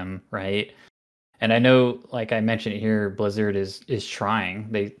augments them, right? And I know, like I mentioned here, Blizzard is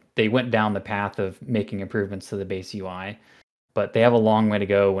trying. They went down the path of making improvements to the base UI, but they have a long way to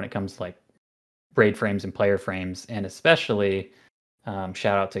go when it comes to like raid frames and player frames, and especially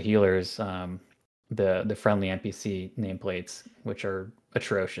shout out to healers, the friendly NPC nameplates, which are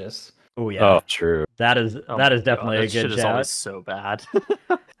atrocious. Oh yeah. Oh, true. That is definitely a that shit good is always shout. so bad.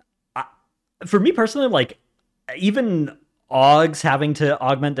 For me personally, like even AUGs having to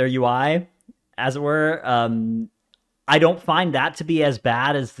augment their UI, as it were, I don't find that to be as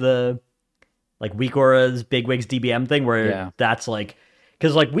bad as the like weak auras, bigwigs, DBM thing, where that's like,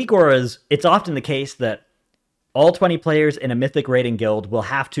 because like weak auras, it's often the case that all 20 players in a mythic raiding guild will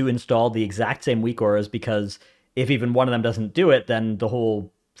have to install the exact same weak auras, because if even one of them doesn't do it, then the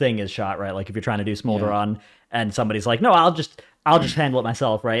whole thing is shot, right? Like if you're trying to do smolder on and somebody's like, no, I'll just handle it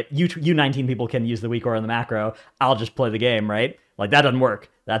myself, right? You 19 people can use the weak aura in the macro. I'll just play the game, right? Like that doesn't work.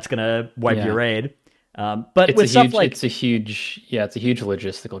 That's gonna wipe your raid. But it's with stuff like it's a huge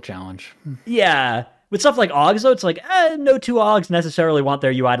logistical challenge. Yeah. With stuff like AUGs, though, it's like, no two AUGs necessarily want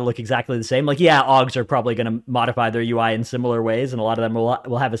their UI to look exactly the same. Like, yeah, AUGs are probably going to modify their UI in similar ways, and a lot of them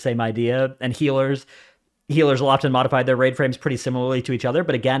will have the same idea. And healers will often modify their raid frames pretty similarly to each other.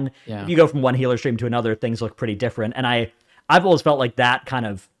 But again, if you go from one healer stream to another, things look pretty different. And I've always felt like that kind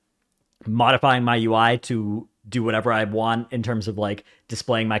of modifying my UI to do whatever I want in terms of like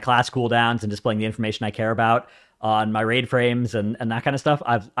displaying my class cooldowns and displaying the information I care about on my raid frames and that kind of stuff.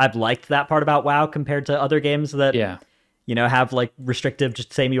 I've liked that part about WoW compared to other games that you know have like restrictive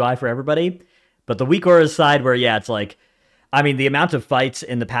just same UI for everybody. But the weak auras side, where it's like, I mean, the amount of fights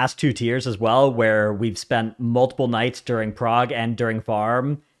in the past 2 tiers as well, where we've spent multiple nights during prog and during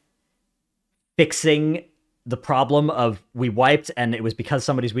farm fixing the problem of we wiped and it was because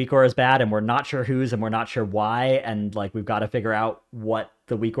somebody's weak aura is bad and we're not sure whose and we're not sure why, and like we've got to figure out what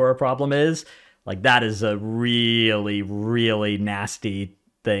the weak aura problem is. Like that is a really, really nasty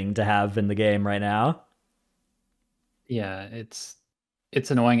thing to have in the game right now. Yeah, it's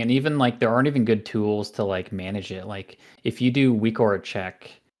annoying, and even like there aren't even good tools to like manage it. Like if you do weak aura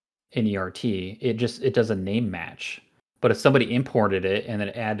check in ERT, it does a name match. But if somebody imported it and then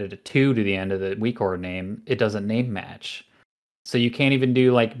added a 2 to the end of the weak aura name, it doesn't name match. So you can't even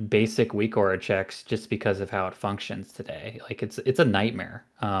do like basic weak aura checks just because of how it functions today. Like it's a nightmare.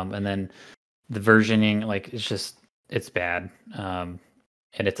 And then the versioning, like it's bad, and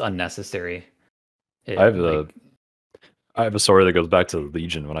it's unnecessary. I have a story that goes back to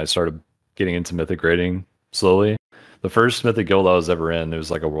Legion when I started getting into mythic raiding slowly. The first mythic guild I was ever in, it was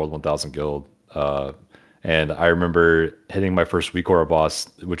like a World 1000 guild, and I remember hitting my first weak aura boss,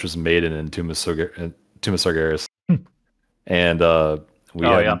 which was Maiden in Tomb of Sargeras, and we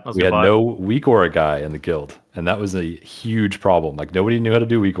had no weak aura guy in the guild, and that was a huge problem. Like nobody knew how to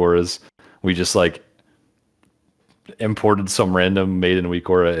do weak auras. We just like imported some random Maiden weak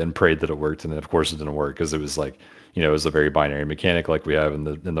aura and prayed that it worked, and then of course it didn't work because it was like, it was a very binary mechanic like we have in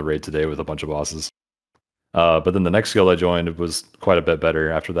the raid today with a bunch of bosses. But then the next guild I joined was quite a bit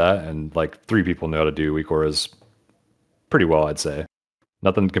better after that, and like 3 people know how to do weak auras pretty well, I'd say.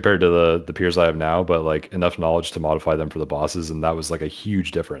 Nothing compared to the peers I have now, but like enough knowledge to modify them for the bosses, and that was like a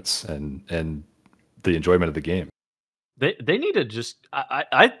huge difference and the enjoyment of the game. They need to just.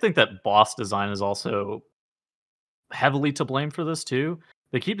 I think that boss design is also heavily to blame for this too.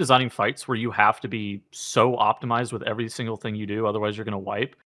 They keep designing fights where you have to be so optimized with every single thing you do, otherwise you're going to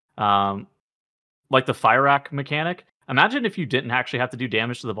wipe. Um, like the fire rack mechanic. Imagine if you didn't actually have to do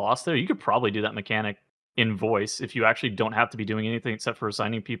damage to the boss there. You could probably do that mechanic in voice if you actually don't have to be doing anything except for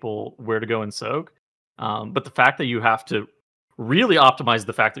assigning people where to go and soak. But the fact that you have to really optimize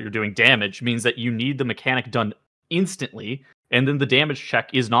the fact that you're doing damage means that you need the mechanic done instantly. And then the damage check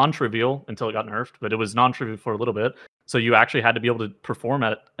is non-trivial until it got nerfed, but it was non-trivial for a little bit. So you actually had to be able to perform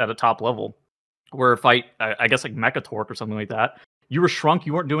at a top level. Where a fight, I guess like Mecha Torque or something like that, you were shrunk,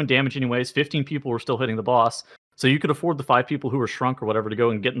 you weren't doing damage anyways. 15 people were still hitting the boss, so you could afford the 5 people who were shrunk or whatever to go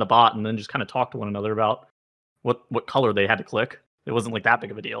and get in the bot and then just kind of talk to one another about what color they had to click. It wasn't like that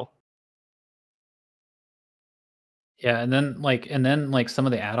big of a deal. Yeah, and then like some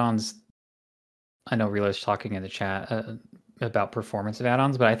of the add-ons. I know Reeler's talking in the chat about performance of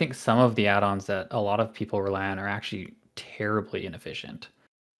add-ons, but I think some of the add-ons that a lot of people rely on are actually terribly inefficient.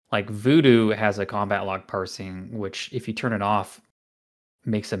 Like Voodoo has a combat log parsing, which if you turn it off,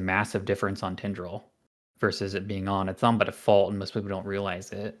 makes a massive difference on Tindril versus it being on. It's on by default, and most people don't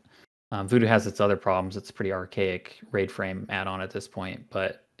realize it. Voodoo has its other problems. It's a pretty archaic raid frame add-on at this point,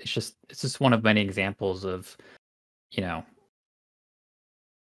 but it's just one of many examples of,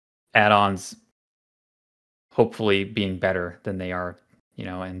 add-ons hopefully being better than they are,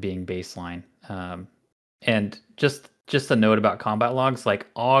 and being baseline. And just a note about combat logs,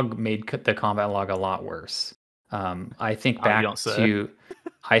 like AUG made the combat log a lot worse. I think back to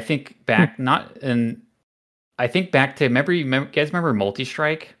remember you guys remember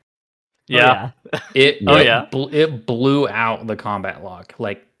Multi-Strike? Yeah. It blew out the combat log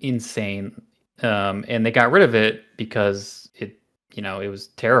like insane. And they got rid of it because it was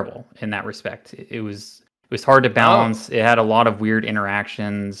terrible in that respect. It was hard to balance. It had a lot of weird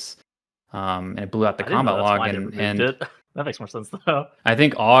interactions. And it blew out the combat log, and that makes more sense though. I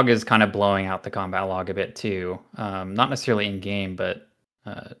think AUG is kind of blowing out the combat log a bit too. Not necessarily in game, but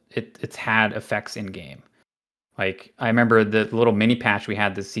it's had effects in game. Like I remember the little mini patch we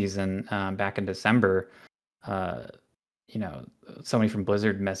had this season back in December. Somebody from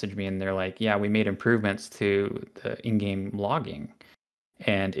Blizzard messaged me and they're like, "Yeah, we made improvements to the in-game logging,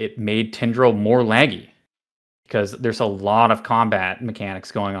 and it made Tindril more laggy." Because there's a lot of combat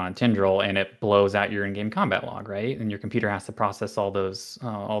mechanics going on in Tindril, and it blows out your in-game combat log, right? And your computer has to process all those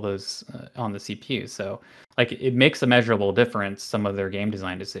on the CPU. So, like, it makes a measurable difference. Some of their game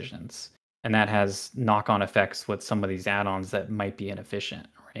design decisions, and that has knock-on effects with some of these add-ons that might be inefficient,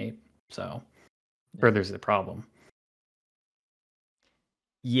 right? So, furthers the problem.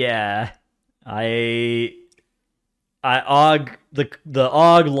 Yeah, I AUG the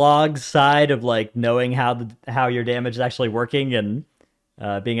AUG log side of like knowing how your damage is actually working and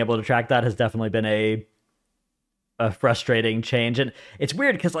being able to track that has definitely been a frustrating change. And it's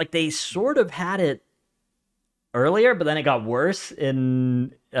weird because like they sort of had it earlier, but then it got worse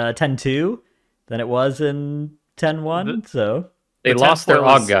in 10.2 than it was in 10.1. So they lost their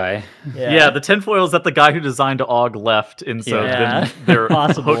AUG guy. Yeah, the tinfoil is that the guy who designed AUG left, and so then their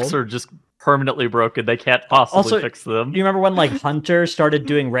hooks are just permanently broken. They can't possibly fix them. Do you remember when like Hunter started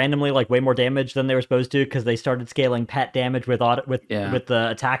doing randomly like way more damage than they were supposed to because they started scaling pet damage with the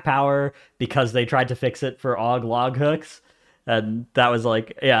attack power because they tried to fix it for AUG log hooks, and that was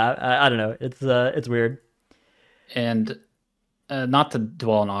like I don't know. It's weird. And not to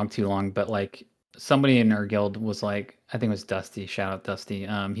dwell on AUG too long, but like somebody in our guild was like, I think it was Dusty. Shout out Dusty.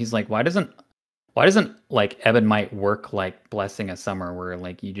 He's like, why doesn't like Ebon Might work like Blessing of Summer, where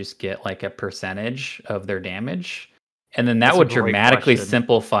like you just get like a percentage of their damage, and then that would dramatically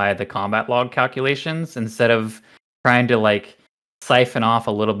simplify the combat log calculations instead of trying to like siphon off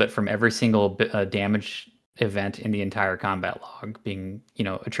a little bit from every single damage event in the entire combat log being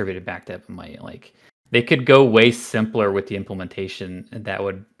attributed back to Ebon Might. Like they could go way simpler with the implementation, and that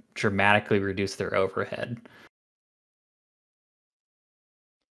would dramatically reduce their overhead.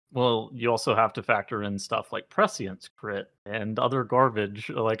 Well, you also have to factor in stuff like prescience crit and other garbage.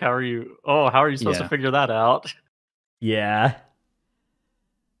 Like, how are you supposed to figure that out? Yeah.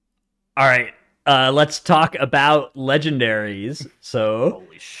 All right. Let's talk about legendaries. So,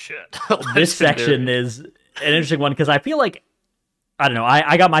 holy shit. This section is an interesting one because I feel like, I don't know,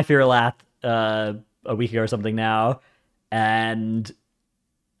 I got my Fearlath a week ago or something now, and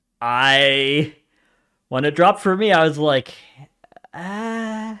when it dropped for me, I was like,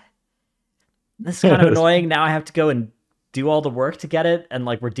 this is kind of annoying. Now I have to go and do all the work to get it, and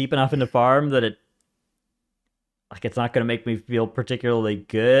like we're deep enough into farm that it's not going to make me feel particularly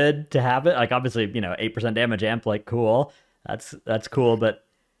good to have it. Like obviously, 8% damage amp, like cool. That's cool, but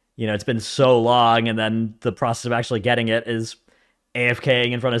it's been so long, and then the process of actually getting it is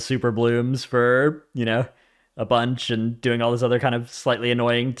AFKing in front of super blooms for, a bunch and doing all this other kind of slightly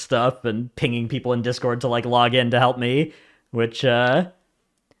annoying stuff and pinging people in Discord to like log in to help me, which I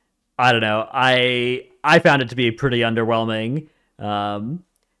don't know. I found it to be pretty underwhelming. How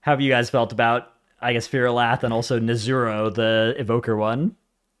have you guys felt about, I guess, Firalath and also Nezuro, the Evoker one?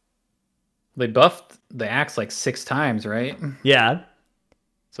 They buffed the axe like 6 times, right? Yeah.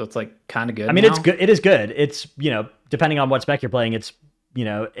 So it's like kind of good. I mean, now. it's good. It is good. It's, depending on what spec you're playing, it's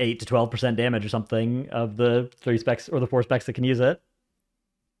 8 to 12% damage or something of the 3 specs or the 4 specs that can use it.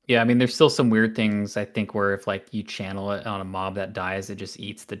 Yeah, I mean, there's still some weird things, I think, where if like you channel it on a mob that dies, it just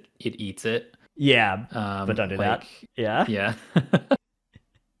eats it. Yeah, but don't do that. Yeah. Yeah.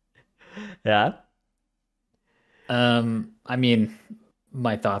 Yeah. I mean,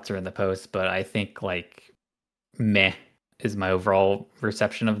 my thoughts are in the post, but I think like meh is my overall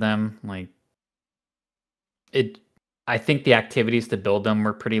reception of them. Like I think the activities to build them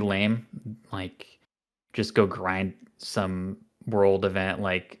were pretty lame. Like just go grind some world event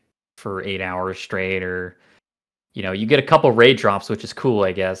like for 8 hours straight, or you get a couple raid drops, which is cool,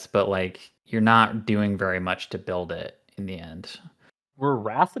 I guess, but like you're not doing very much to build it in the end. Were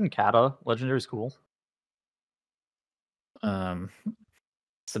Wrath and Kata legendaries cool?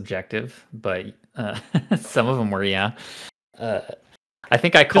 Subjective, but some of them were, yeah. I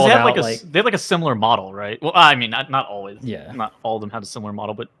think I called out they had like a similar model, right? Well, I mean, not always. Yeah. Not all of them had a similar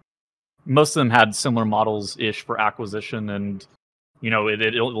model, but most of them had similar models-ish for acquisition, and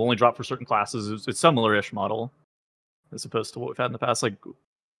it'll only drop for certain classes. It's similar-ish model as opposed to what we've had in the past. Like,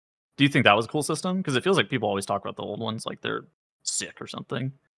 do you think that was a cool system? Because it feels like people always talk about the old ones like they're sick or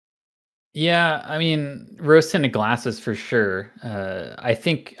something. Yeah, I mean, rose-tinted glasses for sure. I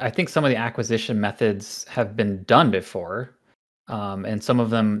think some of the acquisition methods have been done before, and some of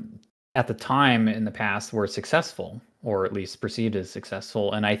them at the time in the past were successful, or at least perceived as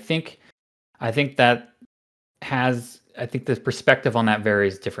successful. And I think the perspective on that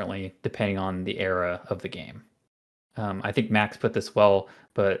varies differently depending on the era of the game. I think Max put this well,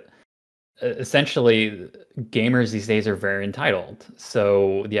 but essentially gamers these days are very entitled,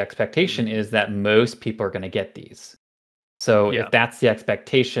 so the expectation is that most people are going to get these. So if that's the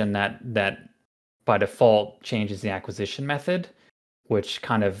expectation, that by default changes the acquisition method, which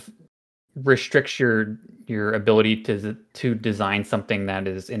kind of restricts your ability to design something that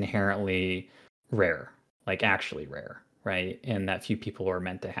is inherently rare, like actually rare, right? And that few people are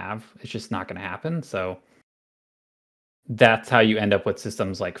meant to have. It's just not going to happen. So that's how you end up with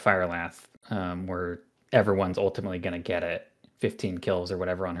systems like Firalath, where everyone's ultimately going to get it. 15 kills or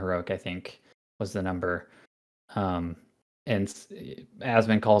whatever on Heroic, I think, was the number. And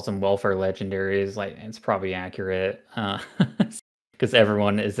Asmon calls them welfare legendaries. Like, it's probably accurate, because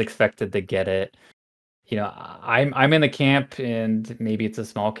everyone is expected to get it. I'm in the camp, and maybe it's a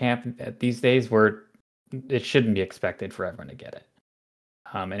small camp these days, where it shouldn't be expected for everyone to get it.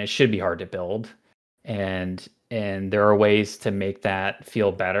 And it should be hard to build. And there are ways to make that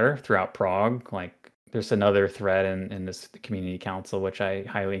feel better throughout Prog. Like there's another thread in this community council, which I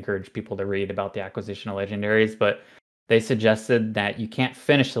highly encourage people to read, about the acquisition of legendaries. But they suggested that you can't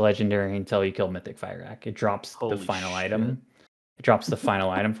finish the legendary until you kill Mythic Fireack. It drops the final item. It drops the final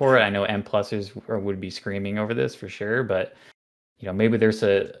item for it. I know M+ers would be screaming over this for sure, but maybe there's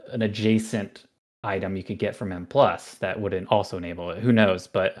an adjacent item you could get from M+ that wouldn't also enable it. Who knows?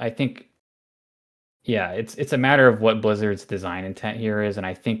 But I think, yeah, it's a matter of what Blizzard's design intent here is, and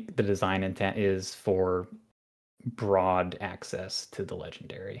I think the design intent is for broad access to the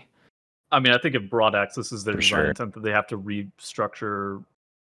legendary. I mean, I think if broad access is their For design sure. intent, that they have to restructure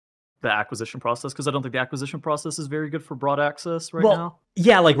the acquisition process, because I don't think the acquisition process is very good for broad access now.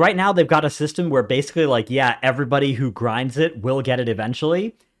 Yeah, like right now they've got a system where basically everybody who grinds it will get it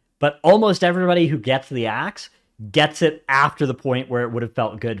eventually, but almost everybody who gets the axe gets it after the point where it would have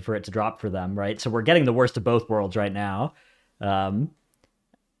felt good for it to drop for them, right? So we're getting the worst of both worlds right now.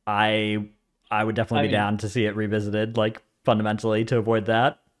 I would definitely be down to see it revisited, like fundamentally, to avoid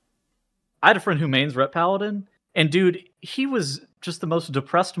that. I had a friend who mains Ret Paladin, and dude, he was just the most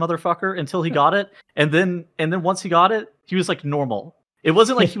depressed motherfucker until he got it, and then once he got it, he was like normal. It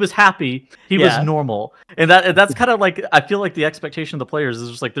wasn't like he was happy; he was normal, and that's kind of like, I feel like the expectation of the players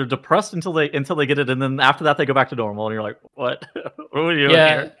is just like they're depressed until they get it, and then after that they go back to normal, and you're like, what? What are you doing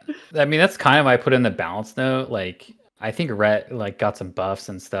here? I mean, that's kind of why I put in the balance note. Like, I think Rhett like got some buffs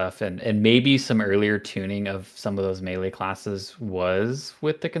and stuff, and maybe some earlier tuning of some of those melee classes was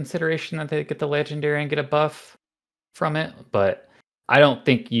with the consideration that they get the legendary and get a buff from it. But I don't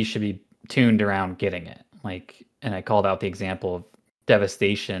think you should be tuned around getting it. Like, and I called out the example of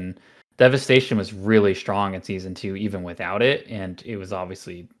Devastation. Devastation was really strong in season 2, even without it, and it was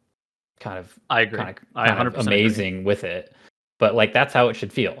obviously kind of I agree. kind I of 100% amazing agree. with it. But like that's how it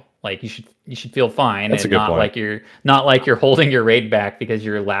should feel. Like you should feel fine, That's a and good not point. like you're holding your raid back because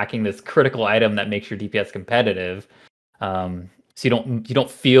you're lacking this critical item that makes your DPS competitive. So you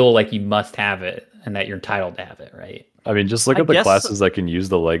don't feel like you must have it and that you're entitled to have it, right? I mean, just look I at the guess- classes that can use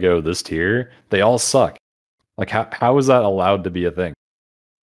the Lego this tier. They all suck. Like, how is that allowed to be a thing?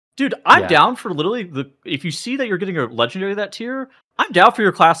 Dude, I'm Yeah. down for literally if you see that you're getting a legendary that tier, I'm down for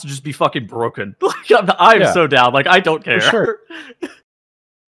your class to just be fucking broken. Like I'm Yeah. so down. Like I don't care. sure.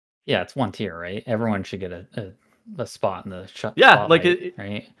 Yeah, it's one tier, right? Everyone should get a spot in the Yeah, like spotlight,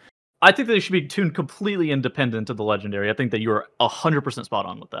 right? I think they should be tuned completely independent of the legendary. I think that you are 100% spot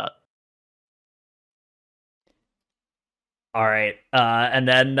on with that. All right. And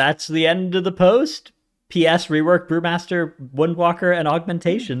then that's the end of the post. PS rework Brewmaster, Windwalker, and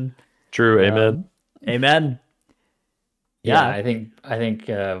Augmentation. True. Amen. Amen. Yeah, Yeah. I think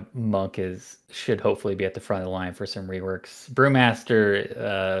Monk should hopefully be at the front of the line for some reworks.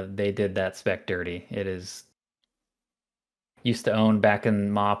 Brewmaster, they did that spec dirty. It is used to own back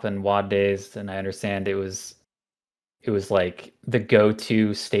in MOP and WAD days, and I understand it was like the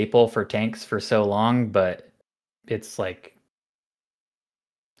go-to staple for tanks for so long, but it's like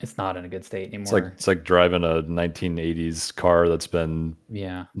it's not in a good state anymore. It's like driving a 1980s car that's been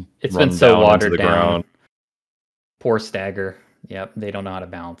Yeah, it's run been so down into watered the down. ground. Poor stagger. Yep, they don't know how to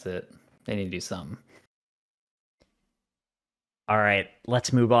balance it. They need to do something. All right.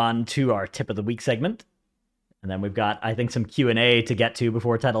 Let's move on to our tip of the week segment. And then we've got, I think, some Q&A to get to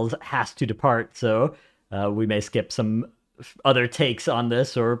before Titles has to depart. So we may skip some other takes on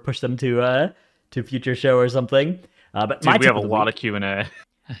this or push them to future show or something. But Dude, we have a lot of Q&A.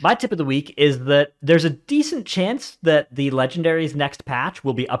 My tip of the week is that there's a decent chance that the Legendary's next patch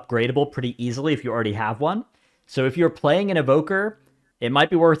will be upgradable pretty easily if you already have one. So if you're playing an Evoker, it might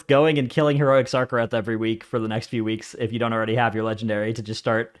be worth going and killing Heroic Sarkareth every week for the next few weeks if you don't already have your Legendary to just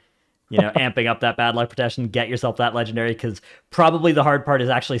start, amping up that bad luck protection, get yourself that Legendary, because probably the hard part is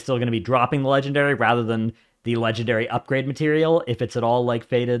actually still going to be dropping the Legendary rather than the Legendary upgrade material, if it's at all like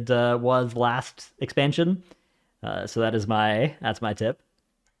Faded was last expansion. So that's my tip.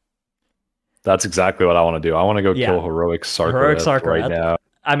 That's exactly what I want to do. I want to go Yeah. kill Heroic Sarkareth right now.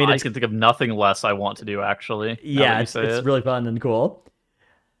 I mean, I it's can think of nothing less I want to do, actually. yeah, it's really fun and cool.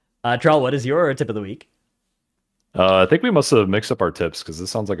 Trell, what is your tip of the week? I think we must have mixed up our tips because this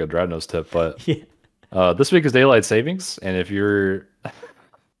sounds like a Dreadnoughts tip. But Yeah. this week is daylight savings, and if you're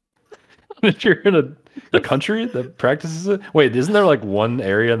in a country that practices it, wait, isn't there like one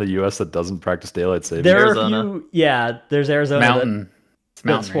area in the U.S. that doesn't practice daylight savings? There Arizona. are a few, there's Arizona Mountain. It's that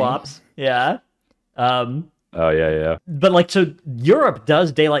mountain, right? swaps. Yeah. Oh yeah. But like, so Europe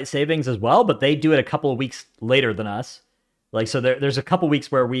does daylight savings as well, but they do it a couple of weeks later than us. Like, so there's a couple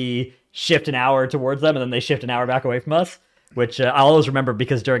weeks where we shift an hour towards them and then they shift an hour back away from us, which I'll always remember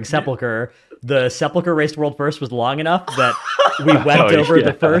because during Sepulchre, the Sepulchre race to world first was long enough that we went over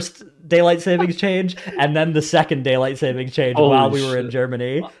the first daylight savings change and then the second daylight savings change Holy while we were in shit.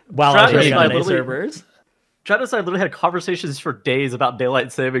 Germany, while I was Travis running and I on NA literally- servers. Travis and I literally had conversations for days about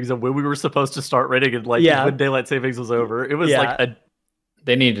daylight savings and when we were supposed to start raiding and when daylight savings was over. It was like a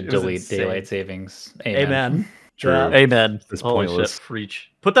They need to It was delete insane. daylight savings. Amen. True. Yeah. amen. It's Holy pointless. shit,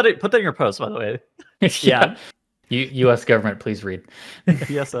 preach. Put that in your post, by the way. Yeah. U.S. government, please read.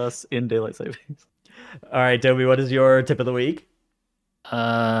 PSS in daylight savings. All right, Dobi, what is your tip of the week?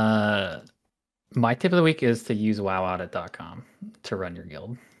 My tip of the week is to use wowaudit.com to run your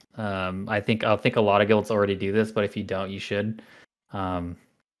guild. I think a lot of guilds already do this, but if you don't, you should.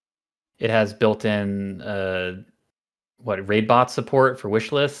 It has built-in raid bot support for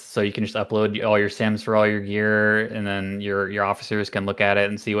wish lists, so you can just upload all your sims for all your gear, and then your officers can look at it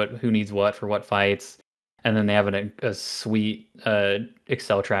and see who needs what for what fights. And then they have a sweet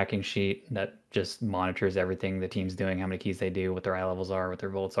Excel tracking sheet that just monitors everything the team's doing, how many keys they do, what their eye levels are, what their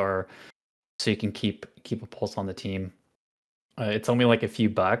volts are, so you can keep a pulse on the team. It's only like a few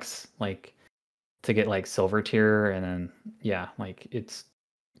bucks, like to get like silver tier, and then it's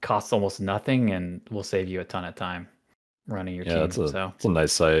costs almost nothing and will save you a ton of time running your team. It's a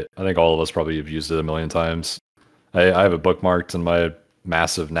nice site. I think all of us probably have used it a million times. I have it bookmarked in my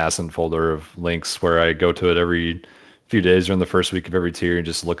massive nascent folder of links where I go to it every few days during the first week of every tier and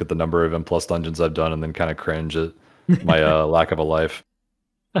just look at the number of M+ dungeons I've done and then kind of cringe at my lack of a life.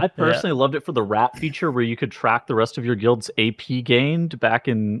 I personally loved it for the rat feature where you could track the rest of your guild's AP gained back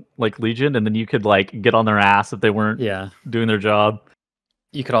in like Legion, and then you could like get on their ass if they weren't doing their job.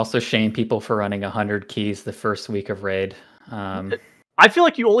 You could also shame people for running 100 keys the first week of raid. I feel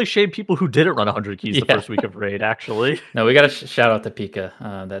like you only shame people who didn't run 100 keys the first week of raid, actually. No, we got to shout out to Pika,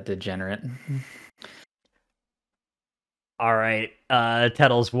 that degenerate. All right,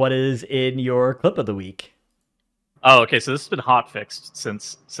 Tettles, what is in your clip of the week? Oh, okay, so this has been hotfixed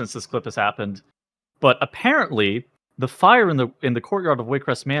since this clip has happened. But apparently, the fire in the courtyard of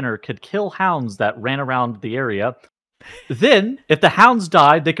Waycrest Manor could kill hounds that ran around the area. Then, if the hounds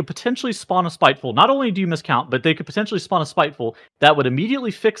died, they could potentially spawn a Spiteful. Not only do you miscount, but they could potentially spawn a Spiteful that would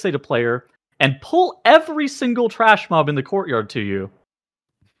immediately fixate a player and pull every single trash mob in the courtyard to you.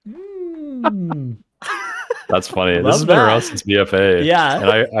 That's funny. This has been around since BFA. Yeah.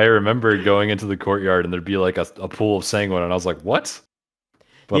 And I remember going into the courtyard and there'd be like a pool of sanguine, and I was like, what?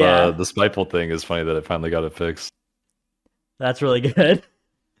 But the Spiteful thing is funny that it finally got it fixed. That's really good.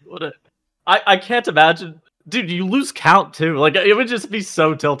 I can't imagine. Dude, you lose count too. Like, it would just be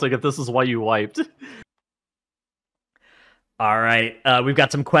so tilting if this is why you wiped. All right. We've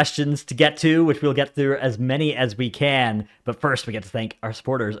got some questions to get to, which we'll get through as many as we can. But first, we get to thank our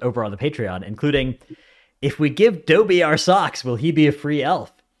supporters over on the Patreon, including... If we give Dobi our socks, will he be a free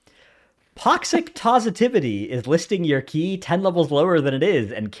elf? Poxic Positivity is listing your key 10 levels lower than it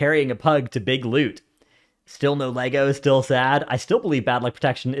is and carrying a pug to big loot. Still no Lego, still sad. I still believe Bad Luck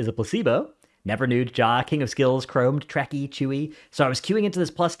Protection is a placebo. Never nude, Jaw, King of Skills, Chromed, Trekkie, Chewy. So I was queuing into this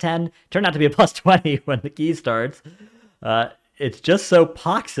plus 10. Turned out to be a plus 20 when the key starts. It's just so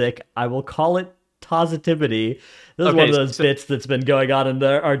poxic, I will call it Positivity. This is one of those bits that's been going on in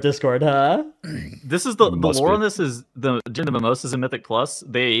our Discord, huh? This is the lore on this is during the Mimosas and Mythic Plus,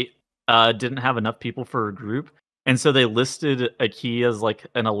 they didn't have enough people for a group, and so they listed a key as like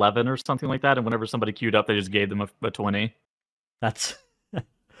an 11 or something like that, and whenever somebody queued up, they just gave them a 20. That's...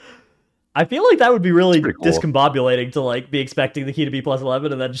 I feel like that would be really cool. Discombobulating to like be expecting the key to be plus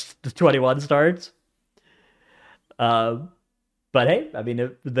 11 and then just the 21 starts. But hey, I mean,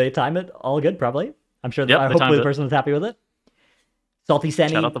 if they time it, all good, probably. I'm sure that hopefully the person is happy with it. Salty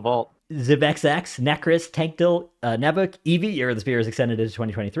Senny, shout out the vault. ZibXX, Necris, Tankdil, Nebuk, Eevee, Year of the Sphere is extended into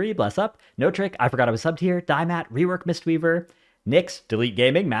 2023, bless up. No Trick, I Forgot I Was Sub Tier, Dymat, Rework Mistweaver, Nyx, Delete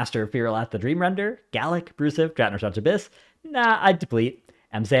Gaming, Master of Fearlath the Dream Render, Gallic, Brusive, Dratner Such Abyss, Nah, I'd deplete.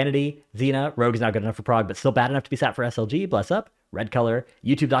 Msanity, Xena, Rogue is not good enough for Prog, but still bad enough to be sat for SLG, bless up. Red Color,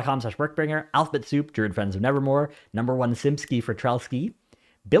 youtube.com/workbringer, Alphabet Soup, Druid Friends of Nevermore, number one Simski for Trelsky.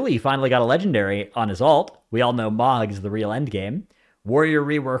 Billy finally got a legendary on his alt. We all know Mog is the real endgame. Warrior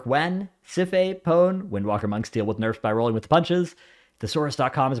Rework Wen, Sife, Pone, Windwalker Monks deal with nerfs by rolling with the punches.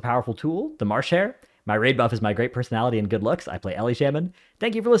 Thesaurus.com is a powerful tool. The Marsh Hare. My raid buff is my great personality and good looks. I play Ellie Shaman.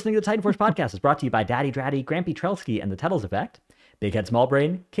 Thank you for listening to the Titanforge podcast. It's brought to you by Daddy Dratty, Grampy Trelsky, and the Tettles Effect. Big Head Small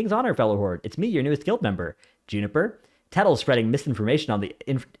Brain, King's Honor Fellow Horde. It's me, your newest guild member. Juniper. Tettles spreading misinformation on the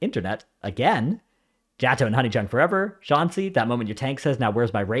internet again. Jato and Honeychunk Forever. Chauncey, that moment your tank says, now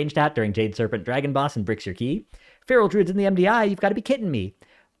where's my ranged at during Jade Serpent Dragon Boss and bricks your key. Feral Druids in the MDI, you've got to be kidding me.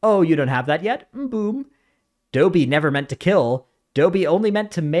 Oh, you don't have that yet? Boom. Dobi never meant to kill. Dobi only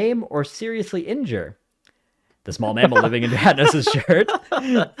meant to maim or seriously injure. The small mammal living in Dratnos' shirt.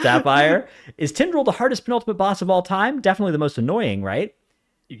 Sapphire. Is Tindral the hardest penultimate boss of all time? Definitely the most annoying, right?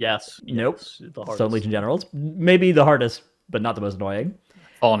 Yes. Nope. The hardest. Stone Legion Generals. Maybe the hardest, but not the most annoying.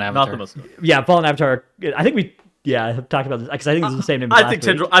 Fallen Avatar. Not the most annoying. Yeah, Fallen Avatar. I think we have talked about this because I think this is the same name as last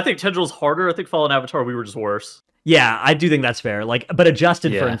week. I think Tendril's harder. I think Fallen Avatar, we were just worse. Yeah, I do think that's fair. Like, but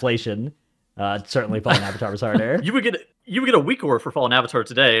adjusted for inflation, certainly Fallen Avatar was harder. You would get a week order for Fallen Avatar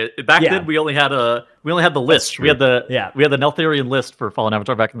today. Back then, we only had the list. We had the Neltharion list for Fallen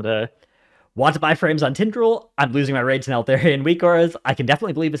Avatar back in the day. Want to buy frames on Tindral? I'm losing my raid to Neltharion weak auras. I can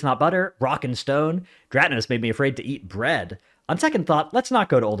definitely believe it's not butter. Rock and stone. Dratnos made me afraid to eat bread. On second thought, let's not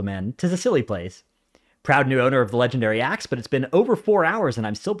go to Oldman. 'Tis a silly place. Proud new owner of the legendary axe, but it's been over 4 hours and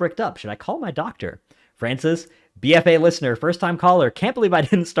I'm still bricked up. Should I call my doctor? Francis, BFA listener, first-time caller. Can't believe I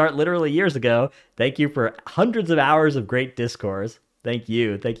didn't start literally years ago. Thank you for hundreds of hours of great discourse. Thank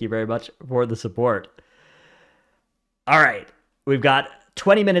you. Thank you very much for the support. All right. We've got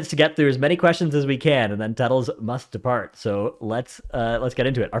 20 minutes to get through as many questions as we can, and then Tettles must depart. So let's get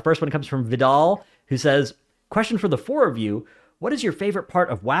into it. Our first one comes from Vidal, who says, question for the four of you. What is your favorite part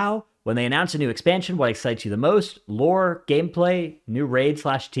of WoW? When they announce a new expansion, what excites you the most? Lore, gameplay, new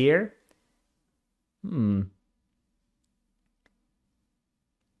raid/tier?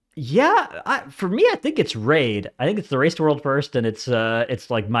 Yeah, for me, I think it's raid. I think it's the race to world first, and it's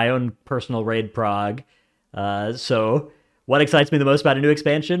like my own personal raid prog. So what excites me the most about a new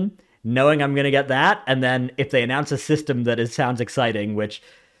expansion? Knowing I'm going to get that, and then if they announce a system that sounds exciting, which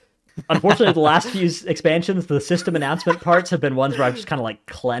unfortunately the last few expansions, the system announcement parts have been ones where I've just kind of like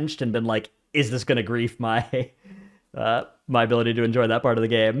clenched and been like, is this going to grief my my ability to enjoy that part of the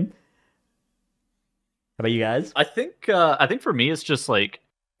game? How about you guys? I think for me it's just like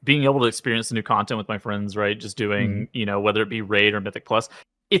being able to experience the new content with my friends, right? Just doing, whether it be Raid or Mythic Plus.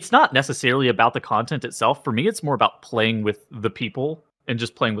 It's not necessarily about the content itself. For me, it's more about playing with the people and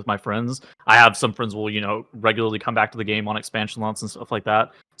just playing with my friends. I have some friends who will, regularly come back to the game on expansion launches and stuff like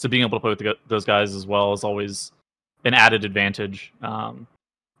that. So being able to play with those guys as well is always an added advantage.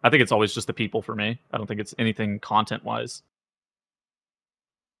 I think it's always just the people for me. I don't think it's anything content-wise.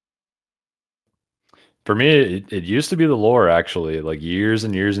 For me, it used to be the lore, actually, like years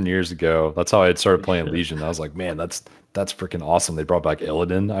and years and years ago. That's how I had started playing Legion. I was like, man, that's freaking awesome. They brought back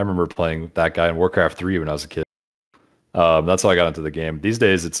Illidan. I remember playing that guy in Warcraft 3 when I was a kid. That's how I got into the game. These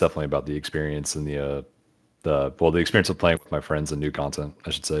days, it's definitely about the experience and the experience of playing with my friends and new content,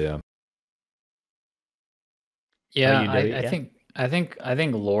 I should say. Yeah, I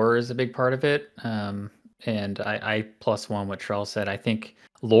think lore is a big part of it. And I plus one what Trell said. I think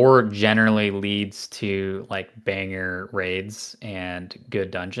lore generally leads to like banger raids and good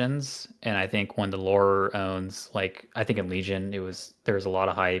dungeons. And I think when the lore owns, like I think in Legion, there was a lot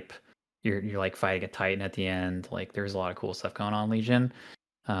of hype. You're like fighting a Titan at the end. Like there's a lot of cool stuff going on in Legion.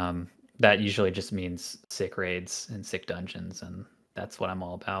 That usually just means sick raids and sick dungeons, and that's what I'm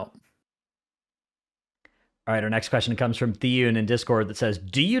all about. All right, our next question comes from Theun in Discord that says,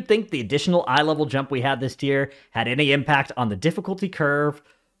 do you think the additional eye level jump we had this tier had any impact on the difficulty curve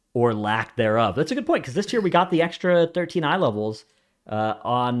or lack thereof? That's a good point, because this tier we got the extra 13 eye levels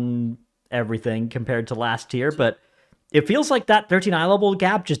on everything compared to last tier, but it feels like that 13 eye level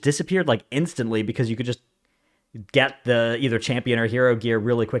gap just disappeared like instantly because you could just get the either champion or hero gear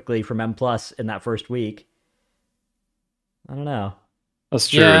really quickly from M+ in that first week. I don't know. That's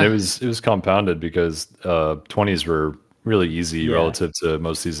true, and it was compounded because 20s were really easy relative to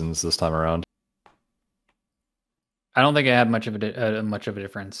most seasons this time around. I don't think it had much of a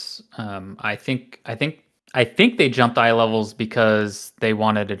difference. I think they jumped eye levels because they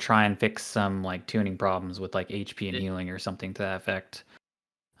wanted to try and fix some like tuning problems with like HP and healing or something to that effect.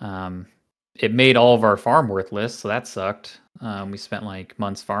 It made all of our farm worthless, so that sucked. We spent like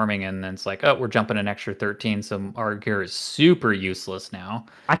months farming, and then it's like, oh, we're jumping an extra 13, so our gear is super useless now.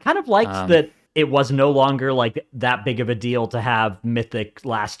 I kind of liked that it was no longer like that big of a deal to have mythic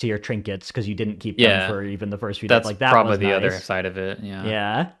last tier trinkets because you didn't keep them for even the first few days. That's like that probably was the nice. other side of it.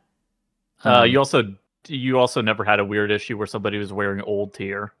 Yeah. You also never had a weird issue where somebody was wearing old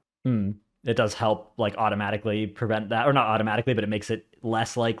tier. It does help like automatically prevent that, or not automatically, but it makes it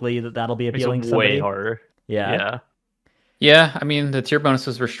less likely that that'll be appealing to somebody. Way harder. Yeah, I mean, the tier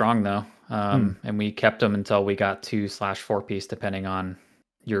bonuses were strong, though. And we kept them until we got 2/4 piece, depending on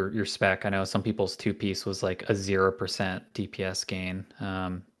your spec. I know some people's 2-piece was like a 0% DPS gain,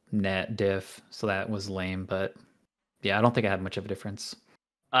 net diff, so that was lame. But yeah, I don't think it had much of a difference.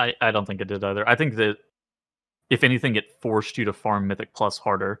 I don't think it did either. I think that, if anything, it forced you to farm Mythic Plus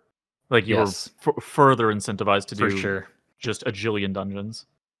harder. Like, you were further incentivized to do just a jillion dungeons.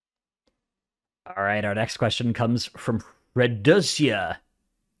 All right, our next question comes from Reducia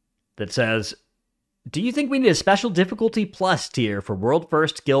that says, do you think we need a special difficulty plus tier for World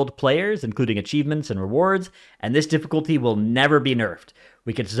First Guild players, including achievements and rewards, and this difficulty will never be nerfed?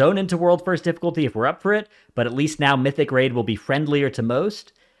 We could zone into World First difficulty if we're up for it, but at least now Mythic Raid will be friendlier to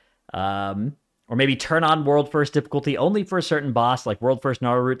most. Or maybe turn on World First difficulty only for a certain boss, like World First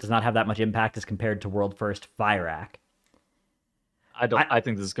Gnarl does not have that much impact as compared to World First Fire-Ak. I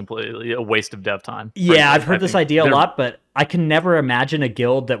think this is completely a waste of dev time. Yeah, I've heard this idea a lot, but I can never imagine a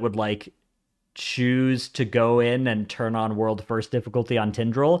guild that would like choose to go in and turn on World First difficulty on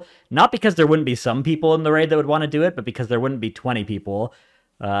Tindral. Not because there wouldn't be some people in the raid that would want to do it, but because there wouldn't be 20 people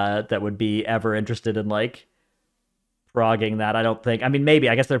that would be ever interested in like frogging that. I don't think. I mean, maybe.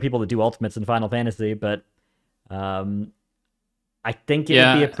 I guess there are people that do ultimates in Final Fantasy, but I think it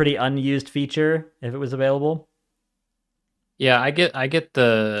would be a pretty unused feature if it was available. Yeah, I get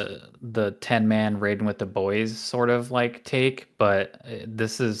the 10-man raiding with the boys sort of like take, but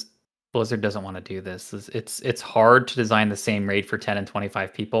Blizzard doesn't want to do this. It's hard to design the same raid for 10 and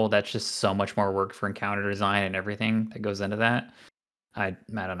 25 people. That's just so much more work for encounter design and everything that goes into that. I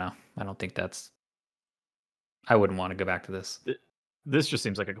don't know. I don't think I wouldn't want to go back to this. This just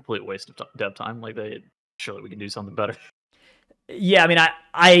seems like a complete waste of dev time. Like, surely we can do something better. Yeah, I mean,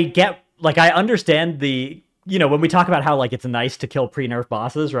 I get, like, I understand when we talk about how, like, it's nice to kill pre-nerf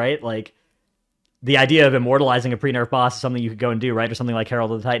bosses, right? Like, the idea of immortalizing a pre-nerf boss is something you could go and do, right? Or something like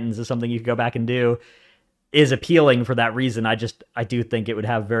Herald of the Titans is something you could go back and do, is appealing for that reason. I do think it would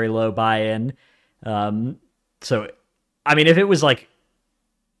have very low buy-in. So, I mean, if it was like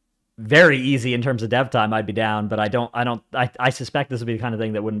very easy in terms of dev time, I'd be down, but I suspect this would be the kind of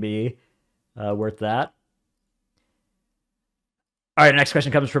thing that wouldn't be worth that. All right, next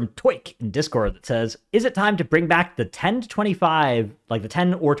question comes from Toik in Discord that says, is it time to bring back the 10 to 25, like the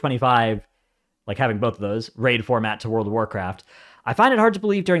 10 or 25, like having both of those, raid format to World of Warcraft? I find it hard to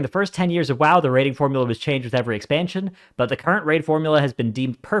believe during the first 10 years of WoW, the raiding formula was changed with every expansion, but the current raid formula has been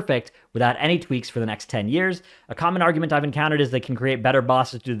deemed perfect without any tweaks for the next 10 years. A common argument I've encountered is they can create better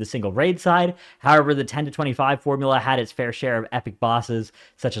bosses due to the single raid side. However, the 10 to 25 formula had its fair share of epic bosses,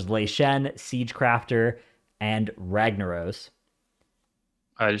 such as Lei Shen, Siegecrafter, and Ragnaros.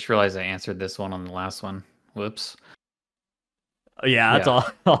 I just realized I answered this one on the last one. Whoops. Yeah, that's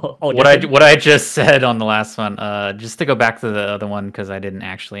all. What I just said on the last one. Just to go back to the other one because I didn't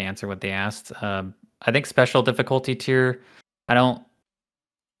actually answer what they asked. I think special difficulty tier. I don't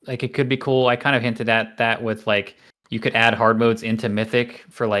like. It could be cool. I kind of hinted at that with like you could add hard modes into Mythic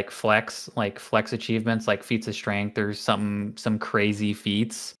for like flex achievements, like feats of strength or some crazy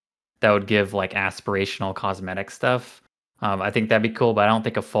feats that would give like aspirational cosmetic stuff. I think that'd be cool, but I don't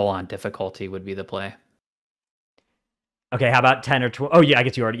think a full-on difficulty would be the play. Okay, how about 10 or 12? Oh, yeah, I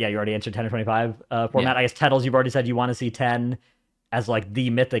guess you already answered 10 or 25 format. Yeah. I guess Tettles, you've already said you want to see 10 as like the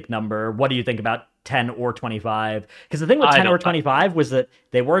mythic number. What do you think about 10 or 25? Because the thing with 10 or 25 was that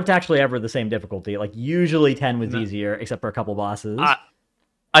they weren't actually ever the same difficulty. Like usually 10 was easier, except for a couple bosses.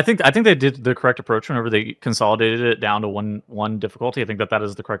 I think they did the correct approach whenever they consolidated it down to one difficulty. I think that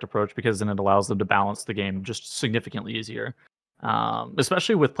is the correct approach because then it allows them to balance the game just significantly easier.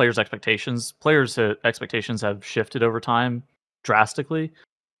 Especially with players' expectations. Players' expectations have shifted over time drastically.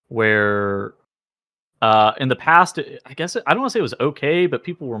 Where in the past, I guess I don't want to say it was okay, but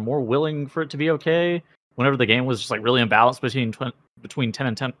people were more willing for it to be okay. Whenever the game was just like really imbalanced between 10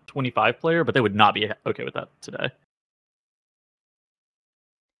 and 25 player, but they would not be okay with that today.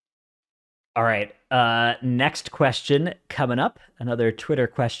 All right. Next question coming up. Another Twitter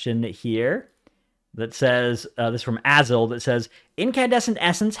question here that says, this from Azil, that says, Incandescent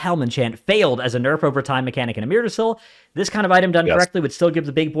Essence Helm Enchant failed as a nerf over time mechanic in Amyrtasil. This kind of item done correctly would still give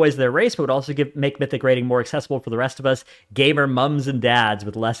the big boys their race, but would also make Mythic raiding more accessible for the rest of us gamer mums and dads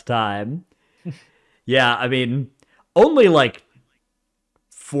with less time. Yeah, I mean, only like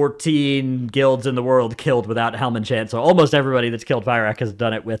 14 guilds in the world killed without Helm Enchant, so almost everybody that's killed Fyrakk has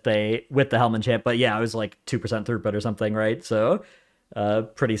done it with the Helm Enchant, but yeah, it was like 2% throughput or something, right? So,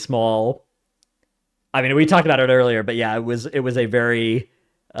 pretty small. I mean, we talked about it earlier, but yeah, it was a very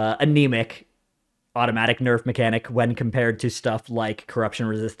anemic automatic nerf mechanic when compared to stuff like Corruption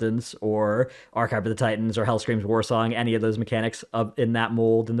Resistance or Archive of the Titans or Hellscream's Warsong, any of those mechanics in that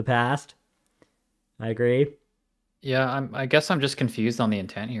mold in the past. I agree. Yeah, I guess I'm just confused on the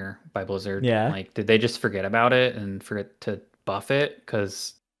intent here by Blizzard. Yeah. Like, did they just forget about it and forget to buff it?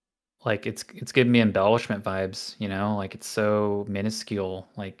 Because, like, it's giving me embellishment vibes, you know? Like, it's so minuscule.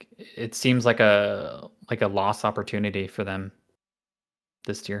 Like, it seems like a lost opportunity for them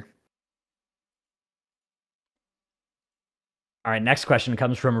this tier. All right, next question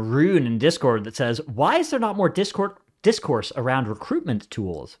comes from Rune in Discord that says, why is there not more discourse around recruitment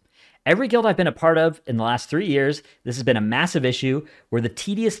tools? Every guild I've been a part of in the last 3 years, this has been a massive issue where the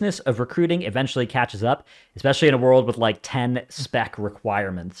tediousness of recruiting eventually catches up, especially in a world with like 10 spec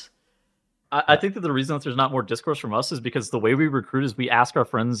requirements. I think that the reason that there's not more discourse from us is because the way we recruit is we ask our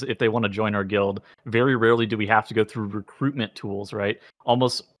friends if they want to join our guild. Very rarely do we have to go through recruitment tools, right?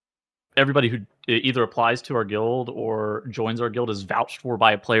 Almost everybody who either applies to our guild or joins our guild is vouched for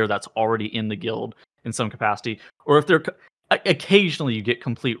by a player that's already in the guild in some capacity. Or if they're... Occasionally you get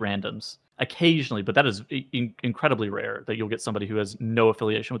complete randoms. Occasionally, but that is incredibly rare that you'll get somebody who has no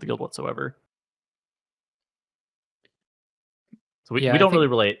affiliation with the guild whatsoever. So we don't really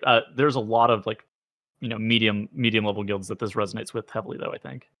relate. There's a lot of like, medium level guilds that this resonates with heavily, though. I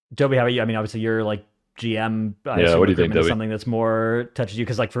think. Dobi, how about you? I mean, obviously you're like GM. What do you think, Dobi? Is something that's more touches you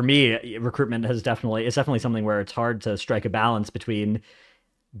because, like, for me, recruitment it's definitely something where it's hard to strike a balance between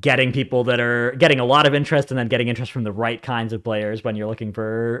getting people that are getting a lot of interest and then getting interest from the right kinds of players when you're looking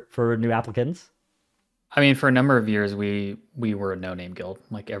for new applicants. I mean, for a number of years, we were a no-name guild,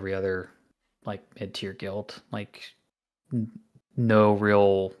 like every other like mid-tier guild, like no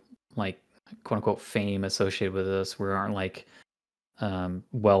real like quote unquote fame associated with us. We aren't like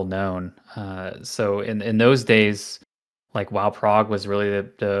well known. So in those days, like WoW Prog was really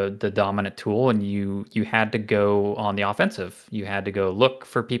the dominant tool, and you had to go on the offensive. You had to go look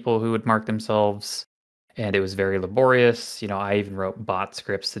for people who would mark themselves, and it was very laborious. I even wrote bot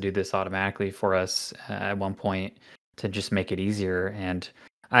scripts to do this automatically for us at one point to just make it easier. And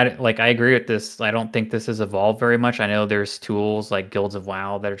I agree with this. I don't think this has evolved very much. I know there's tools like Guilds of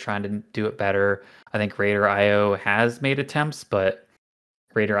WoW that are trying to do it better. I think Raider.io has made attempts, but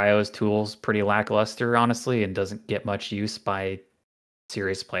Raider.io's tools pretty lackluster, honestly, and doesn't get much use by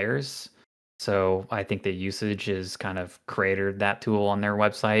serious players. So I think the usage is kind of cratered that tool on their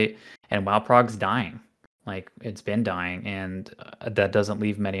website, and WoWprog's dying. Like, it's been dying, and that doesn't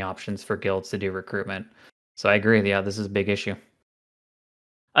leave many options for guilds to do recruitment. So I agree. Yeah, this is a big issue.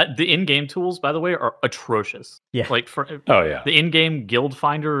 The in-game tools, by the way, are atrocious. Yeah. Like the in-game guild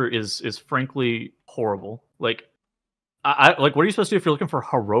finder is frankly horrible. Like, I like, what are you supposed to do if you're looking for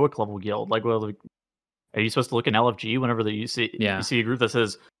heroic level guild? Like, well, are you supposed to look in LFG whenever you see a group that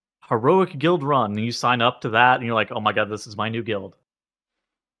says heroic guild run, and you sign up to that, and you're like, oh my god, this is my new guild.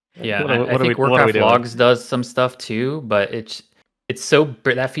 Yeah, I think Warcraft Logs does some stuff too, but it's so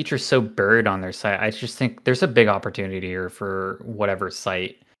that feature's so buried on their site. I just think there's a big opportunity here for whatever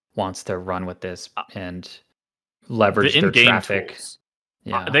site wants to run with this and leverage their traffic. Tools.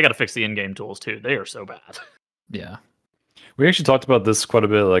 Yeah, they got to fix the in-game tools too. They are so bad. Yeah. We actually talked about this quite a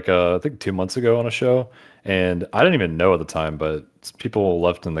bit, like I think 2 months ago on a show, and I didn't even know at the time, but people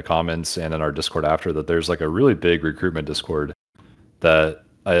left in the comments and in our Discord after that there's like a really big recruitment Discord that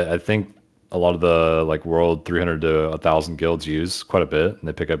I think a lot of the like World 300 to 1,000 guilds use quite a bit, and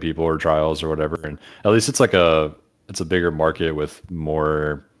they pick up people or trials or whatever, and at least it's a bigger market with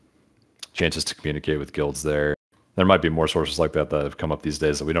more chances to communicate with guilds there. There might be more sources like that have come up these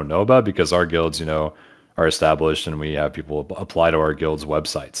days that we don't know about because our guilds, are established, and we have people apply to our guild's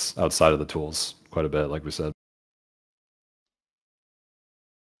websites outside of the tools quite a bit, like we said.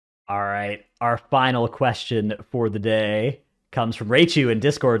 All right. Our final question for the day comes from Raichu in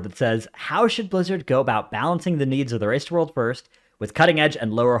Discord that says, how should Blizzard go about balancing the needs of the Race to World First with cutting-edge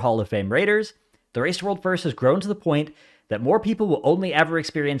and lower Hall of Fame raiders? The Race to World First has grown to the point that more people will only ever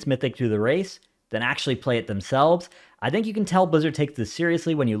experience Mythic through the race than actually play it themselves. I think you can tell Blizzard takes this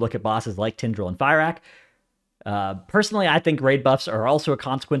seriously when you look at bosses like Tindral and Fyrakk. Personally, I think raid buffs are also a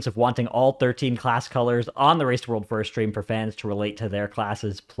consequence of wanting all 13 class colors on the Race to World First stream for fans to relate to their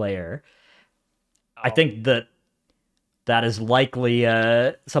class's player. I think that is likely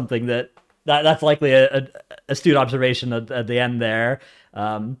something that's likely a astute observation at the end there.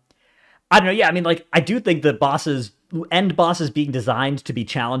 I don't know. Yeah, I mean, like, I do think that bosses being designed to be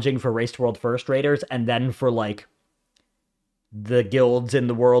challenging for Race to World First raiders, and then for like the guilds in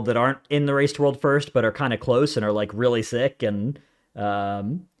the world that aren't in the Race to World First but are kind of close and are like really sick, and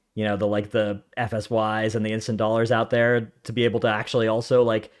the FSYs and the instant dollars out there to be able to actually also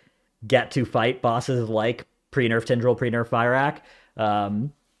like get to fight bosses like pre-nerf Tindral, pre-nerf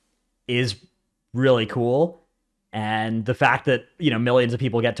Fyrakk is really cool. And the fact that, millions of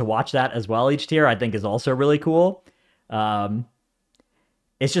people get to watch that as well each tier, I think is also really cool.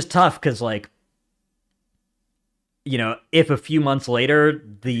 It's just tough because, like, if a few months later,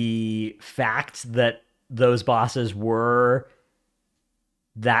 the fact that those bosses were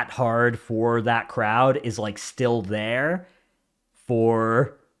that hard for that crowd is like still there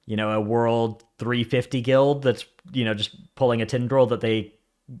for, a World 350 guild that's, just pulling a Tindral that they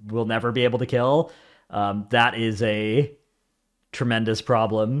will never be able to kill. That is a tremendous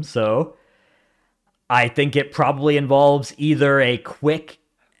problem. So I think it probably involves either a quick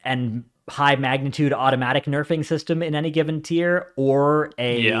and high magnitude automatic nerfing system in any given tier, or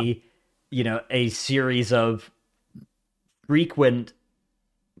a series of frequent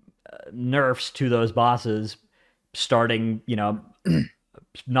nerfs to those bosses starting,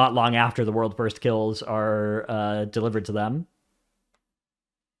 not long after the World First kills are delivered to them.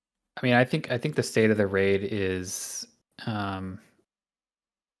 I mean, I think the state of the raid is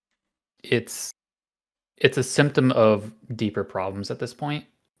it's a symptom of deeper problems at this point.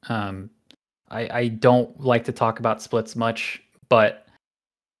 I don't like to talk about splits much, but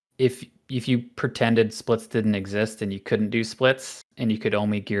if you pretended splits didn't exist and you couldn't do splits and you could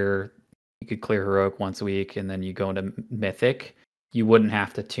clear heroic once a week and then you go into mythic, you wouldn't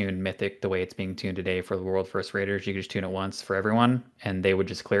have to tune mythic the way it's being tuned today for the World First raiders. You could just tune it once for everyone and they would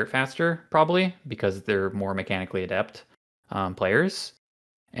just clear it faster, probably, because they're more mechanically adept players,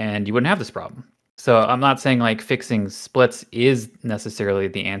 and you wouldn't have this problem. So I'm not saying like fixing splits is necessarily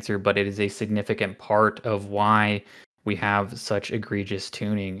the answer, but it is a significant part of why we have such egregious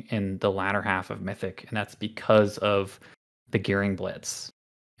tuning in the latter half of Mythic, and that's because of the gearing blitz.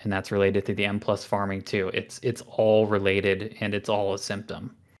 and that's related to the M plus farming too. It's all related, and it's all a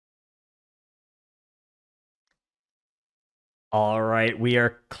symptom. All right, we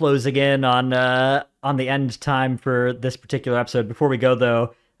are closing in on the end time for this particular episode. Before we go,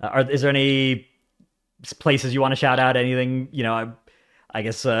 though, is there any places you want to shout out? Anything, I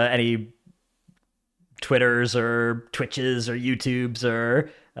guess any Twitters or Twitches or YouTubes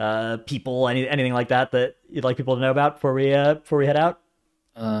or people, anything like that you'd like people to know about before we head out?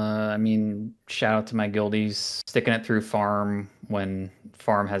 I mean, shout out to my guildies sticking it through farm when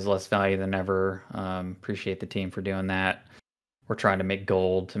farm has less value than ever. Appreciate the team for doing that. We're trying to make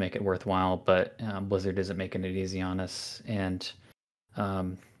gold to make it worthwhile, but Blizzard isn't making it easy on us. And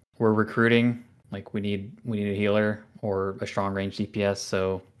we're recruiting. Like we need a healer or a strong range DPS.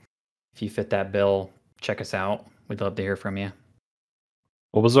 So if you fit that bill, check us out. We'd love to hear from you.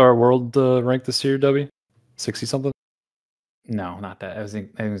 What was our world rank this year, Dobi? 60 something? No, not that. I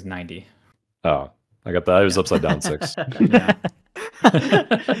think it was 90. Oh, I got that. It was upside down 6. Yeah.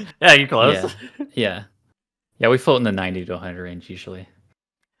 Yeah, you close. Yeah. Yeah, we float in the 90 to 100 range usually.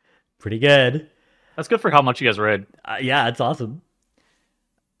 Pretty good. That's good for how much you guys raid. Yeah, it's awesome.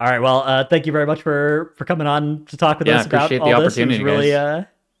 All right, well, thank you very much for coming on to talk with us about all this. It was really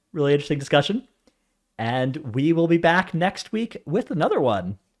really interesting discussion. And we will be back next week with another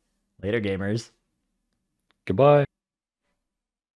one. Later, gamers. Goodbye.